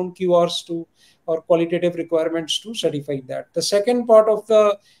has its own QRs to, or qualitative requirements to certify that. The second part of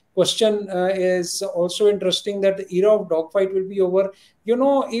the question is also interesting, that the era of dogfight will be over.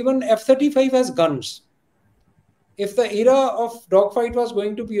 Even F-35 has guns. If the era of dogfight was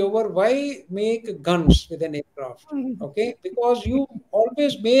going to be over, why make guns with an aircraft? Okay, because you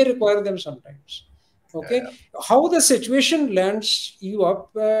always may require them sometimes. Okay, yeah, how the situation lands you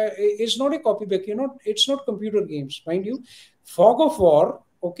up is not a copyback. It's not computer games, mind you. Fog of war.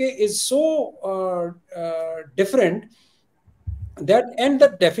 okay, is so different, that and the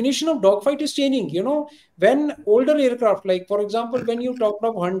definition of dogfight is changing. When older aircraft, like for example, when you talk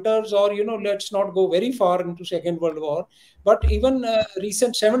of hunters, or let's not go very far into Second World War, but even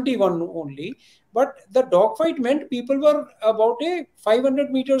recent 71 only. But the dogfight meant people were about a 500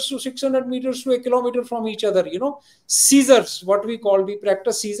 meters to 600 meters to a kilometer from each other. Caesars, what we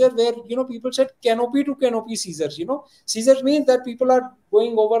practice Caesar, where people said canopy to canopy Caesars. Caesars means that people are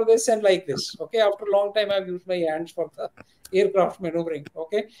going over this and like this. Okay, after a long time I've used my hands for the aircraft maneuvering.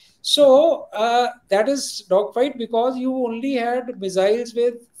 Okay, so that is dogfight, because you only had missiles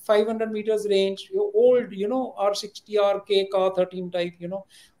with 500 meters range, your old R60 or K-13 type,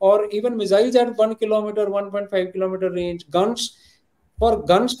 or even missiles at 1 kilometer, 1.5 kilometer range. Guns, for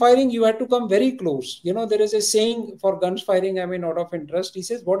guns firing you had to come very close. There is a saying for guns firing, I mean, out of interest, he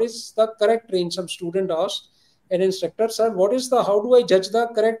says, what is the correct range? Some student asked an instructor, sir, how do I judge the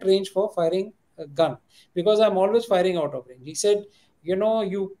correct range for firing a gun, because I'm always firing out of range? He said,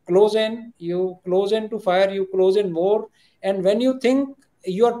 you close in to fire, you close in more, and when you think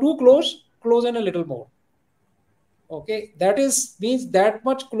you are too close, close in a little more. Okay, that is means that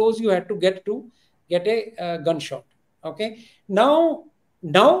much close you had to get a gunshot. Okay, now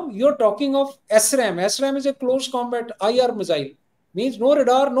you're talking of SRAM. SRAM is a close combat IR missile, means no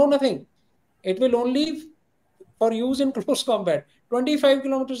radar, no nothing. It will only for use in close combat. 25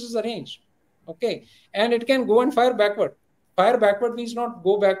 kilometers is the range. Okay, and it can go and fire backward. Fire backward means not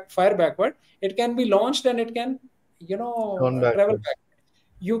go back, fire backward. It can be launched and it can Turn travel backwards. back.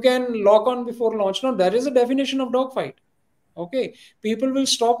 You can lock on before launch. Now that is a definition of dogfight. Okay, people will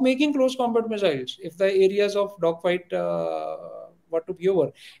stop making close combat missiles if the areas of dogfight were to be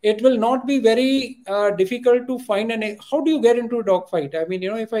over. It will not be very difficult to find an. How do you get into a dogfight? I mean,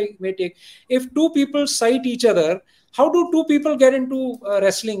 if I may take, if two people sight each other, how do two people get into a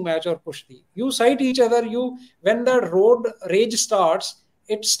wrestling match or kushti? You sight each other. When the road rage starts,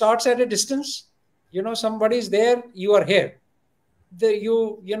 it starts at a distance. Somebody is there, you are here.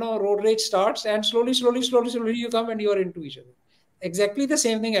 Road rage starts, and slowly you come and you are into each other. Exactly the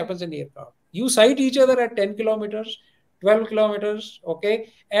same thing happens in aircraft. You sight each other at 10 kilometers, 12 kilometers. Okay,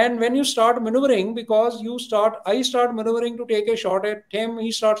 and when you start maneuvering, because I start maneuvering to take a shot at him,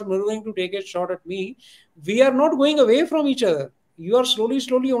 he starts maneuvering to take a shot at me, we are not going away from each other. You are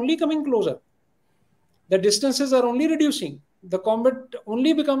slowly only coming closer. The distances are only reducing. The combat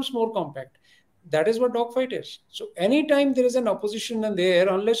only becomes more compact. That is what dogfight is. So anytime there is an opposition in the air,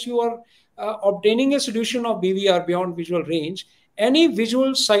 unless you are obtaining a solution of BVR, beyond visual range, any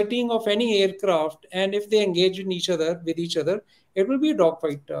visual sighting of any aircraft, and if they engage in each other with each other, it will be a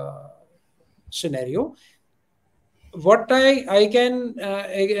dogfight scenario. What I can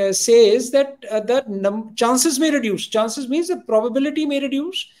say is that the chances may reduce. Chances means the probability may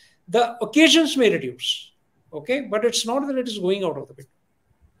reduce, the occasions may reduce. Okay, but it's not that it is going out of the window.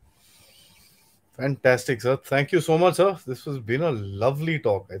 Fantastic, sir. Thank you so much, sir. This has been a lovely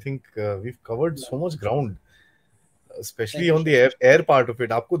talk. I think we've covered so much ground, especially Thank you on so the much. air part of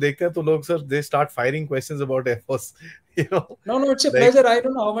it. आपको देखते हैं तो लोग sir they start firing questions about Air Force, you know, No, it's a like pleasure. I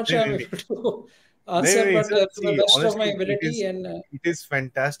don't know how much नहीं I'm नहीं नहीं able to नहीं answer, नहीं but sir. to the See, best of my honestly, ability. And it is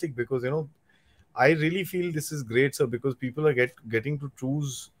fantastic because I really feel this is great, sir, because people are getting to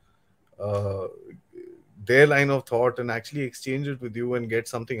choose uh, their line of thought and actually exchange it with you and get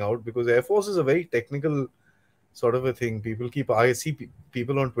something out, because Air Force is a very technical sort of a thing. I see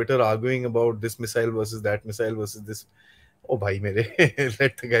people on Twitter arguing about this missile versus that missile versus this. Oh, bhai mere,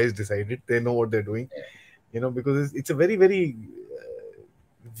 let the guys decide it. They know what they're doing, because it's a very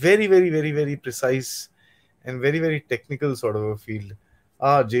precise and very technical sort of a field.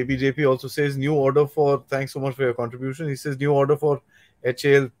 JP also says new order for. Thanks so much for your contribution. He says new order for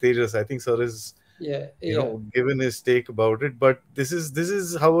HAL Tejas. I think sir is yeah. given his take about it. But this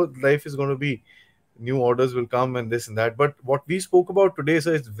is how life is going to be. New orders will come and this and that. But what we spoke about today,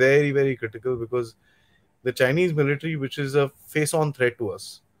 sir, is very critical, because the Chinese military, which is a face-on threat to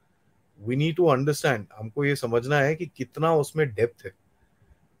us, we need to understand. हमको ये समझना है कि कितना उसमें depth है.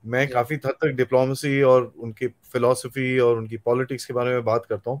 मैं Yeah. काफी हद तक डिप्लोमेसी और उनकी फिलॉसफी और उनकी पॉलिटिक्स के बारे में बात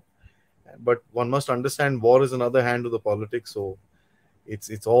करता हूँ, but one must understand war is another hand of the politics. So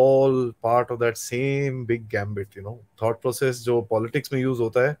it's all part of that same big gambit, thought process जो पॉलिटिक्स में यूज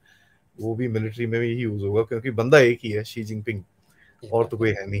होता है वो भी मिलिट्री में भी यूज होगा, क्योंकि बंदा एक ही है, शी जिनपिंग, और तो कोई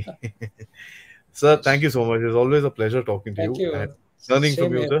है नहीं. Sir, thank Yes. you so much. It's always a pleasure talking to Thank you and you. learning from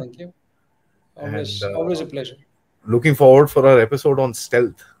Same you, here. sir. Thank you. And Always a pleasure. looking forward for our episode on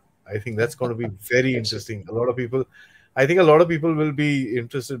stealth. I think that's going to be very Let's see. interesting. I think a lot of people will be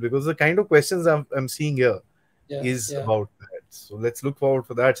interested, because the kind of questions I'm seeing here Yeah. is Yeah. about that. So let's look forward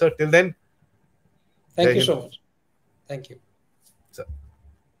for that, sir. Till then, Thank Jai you Hind. so much. Thank you. Sir.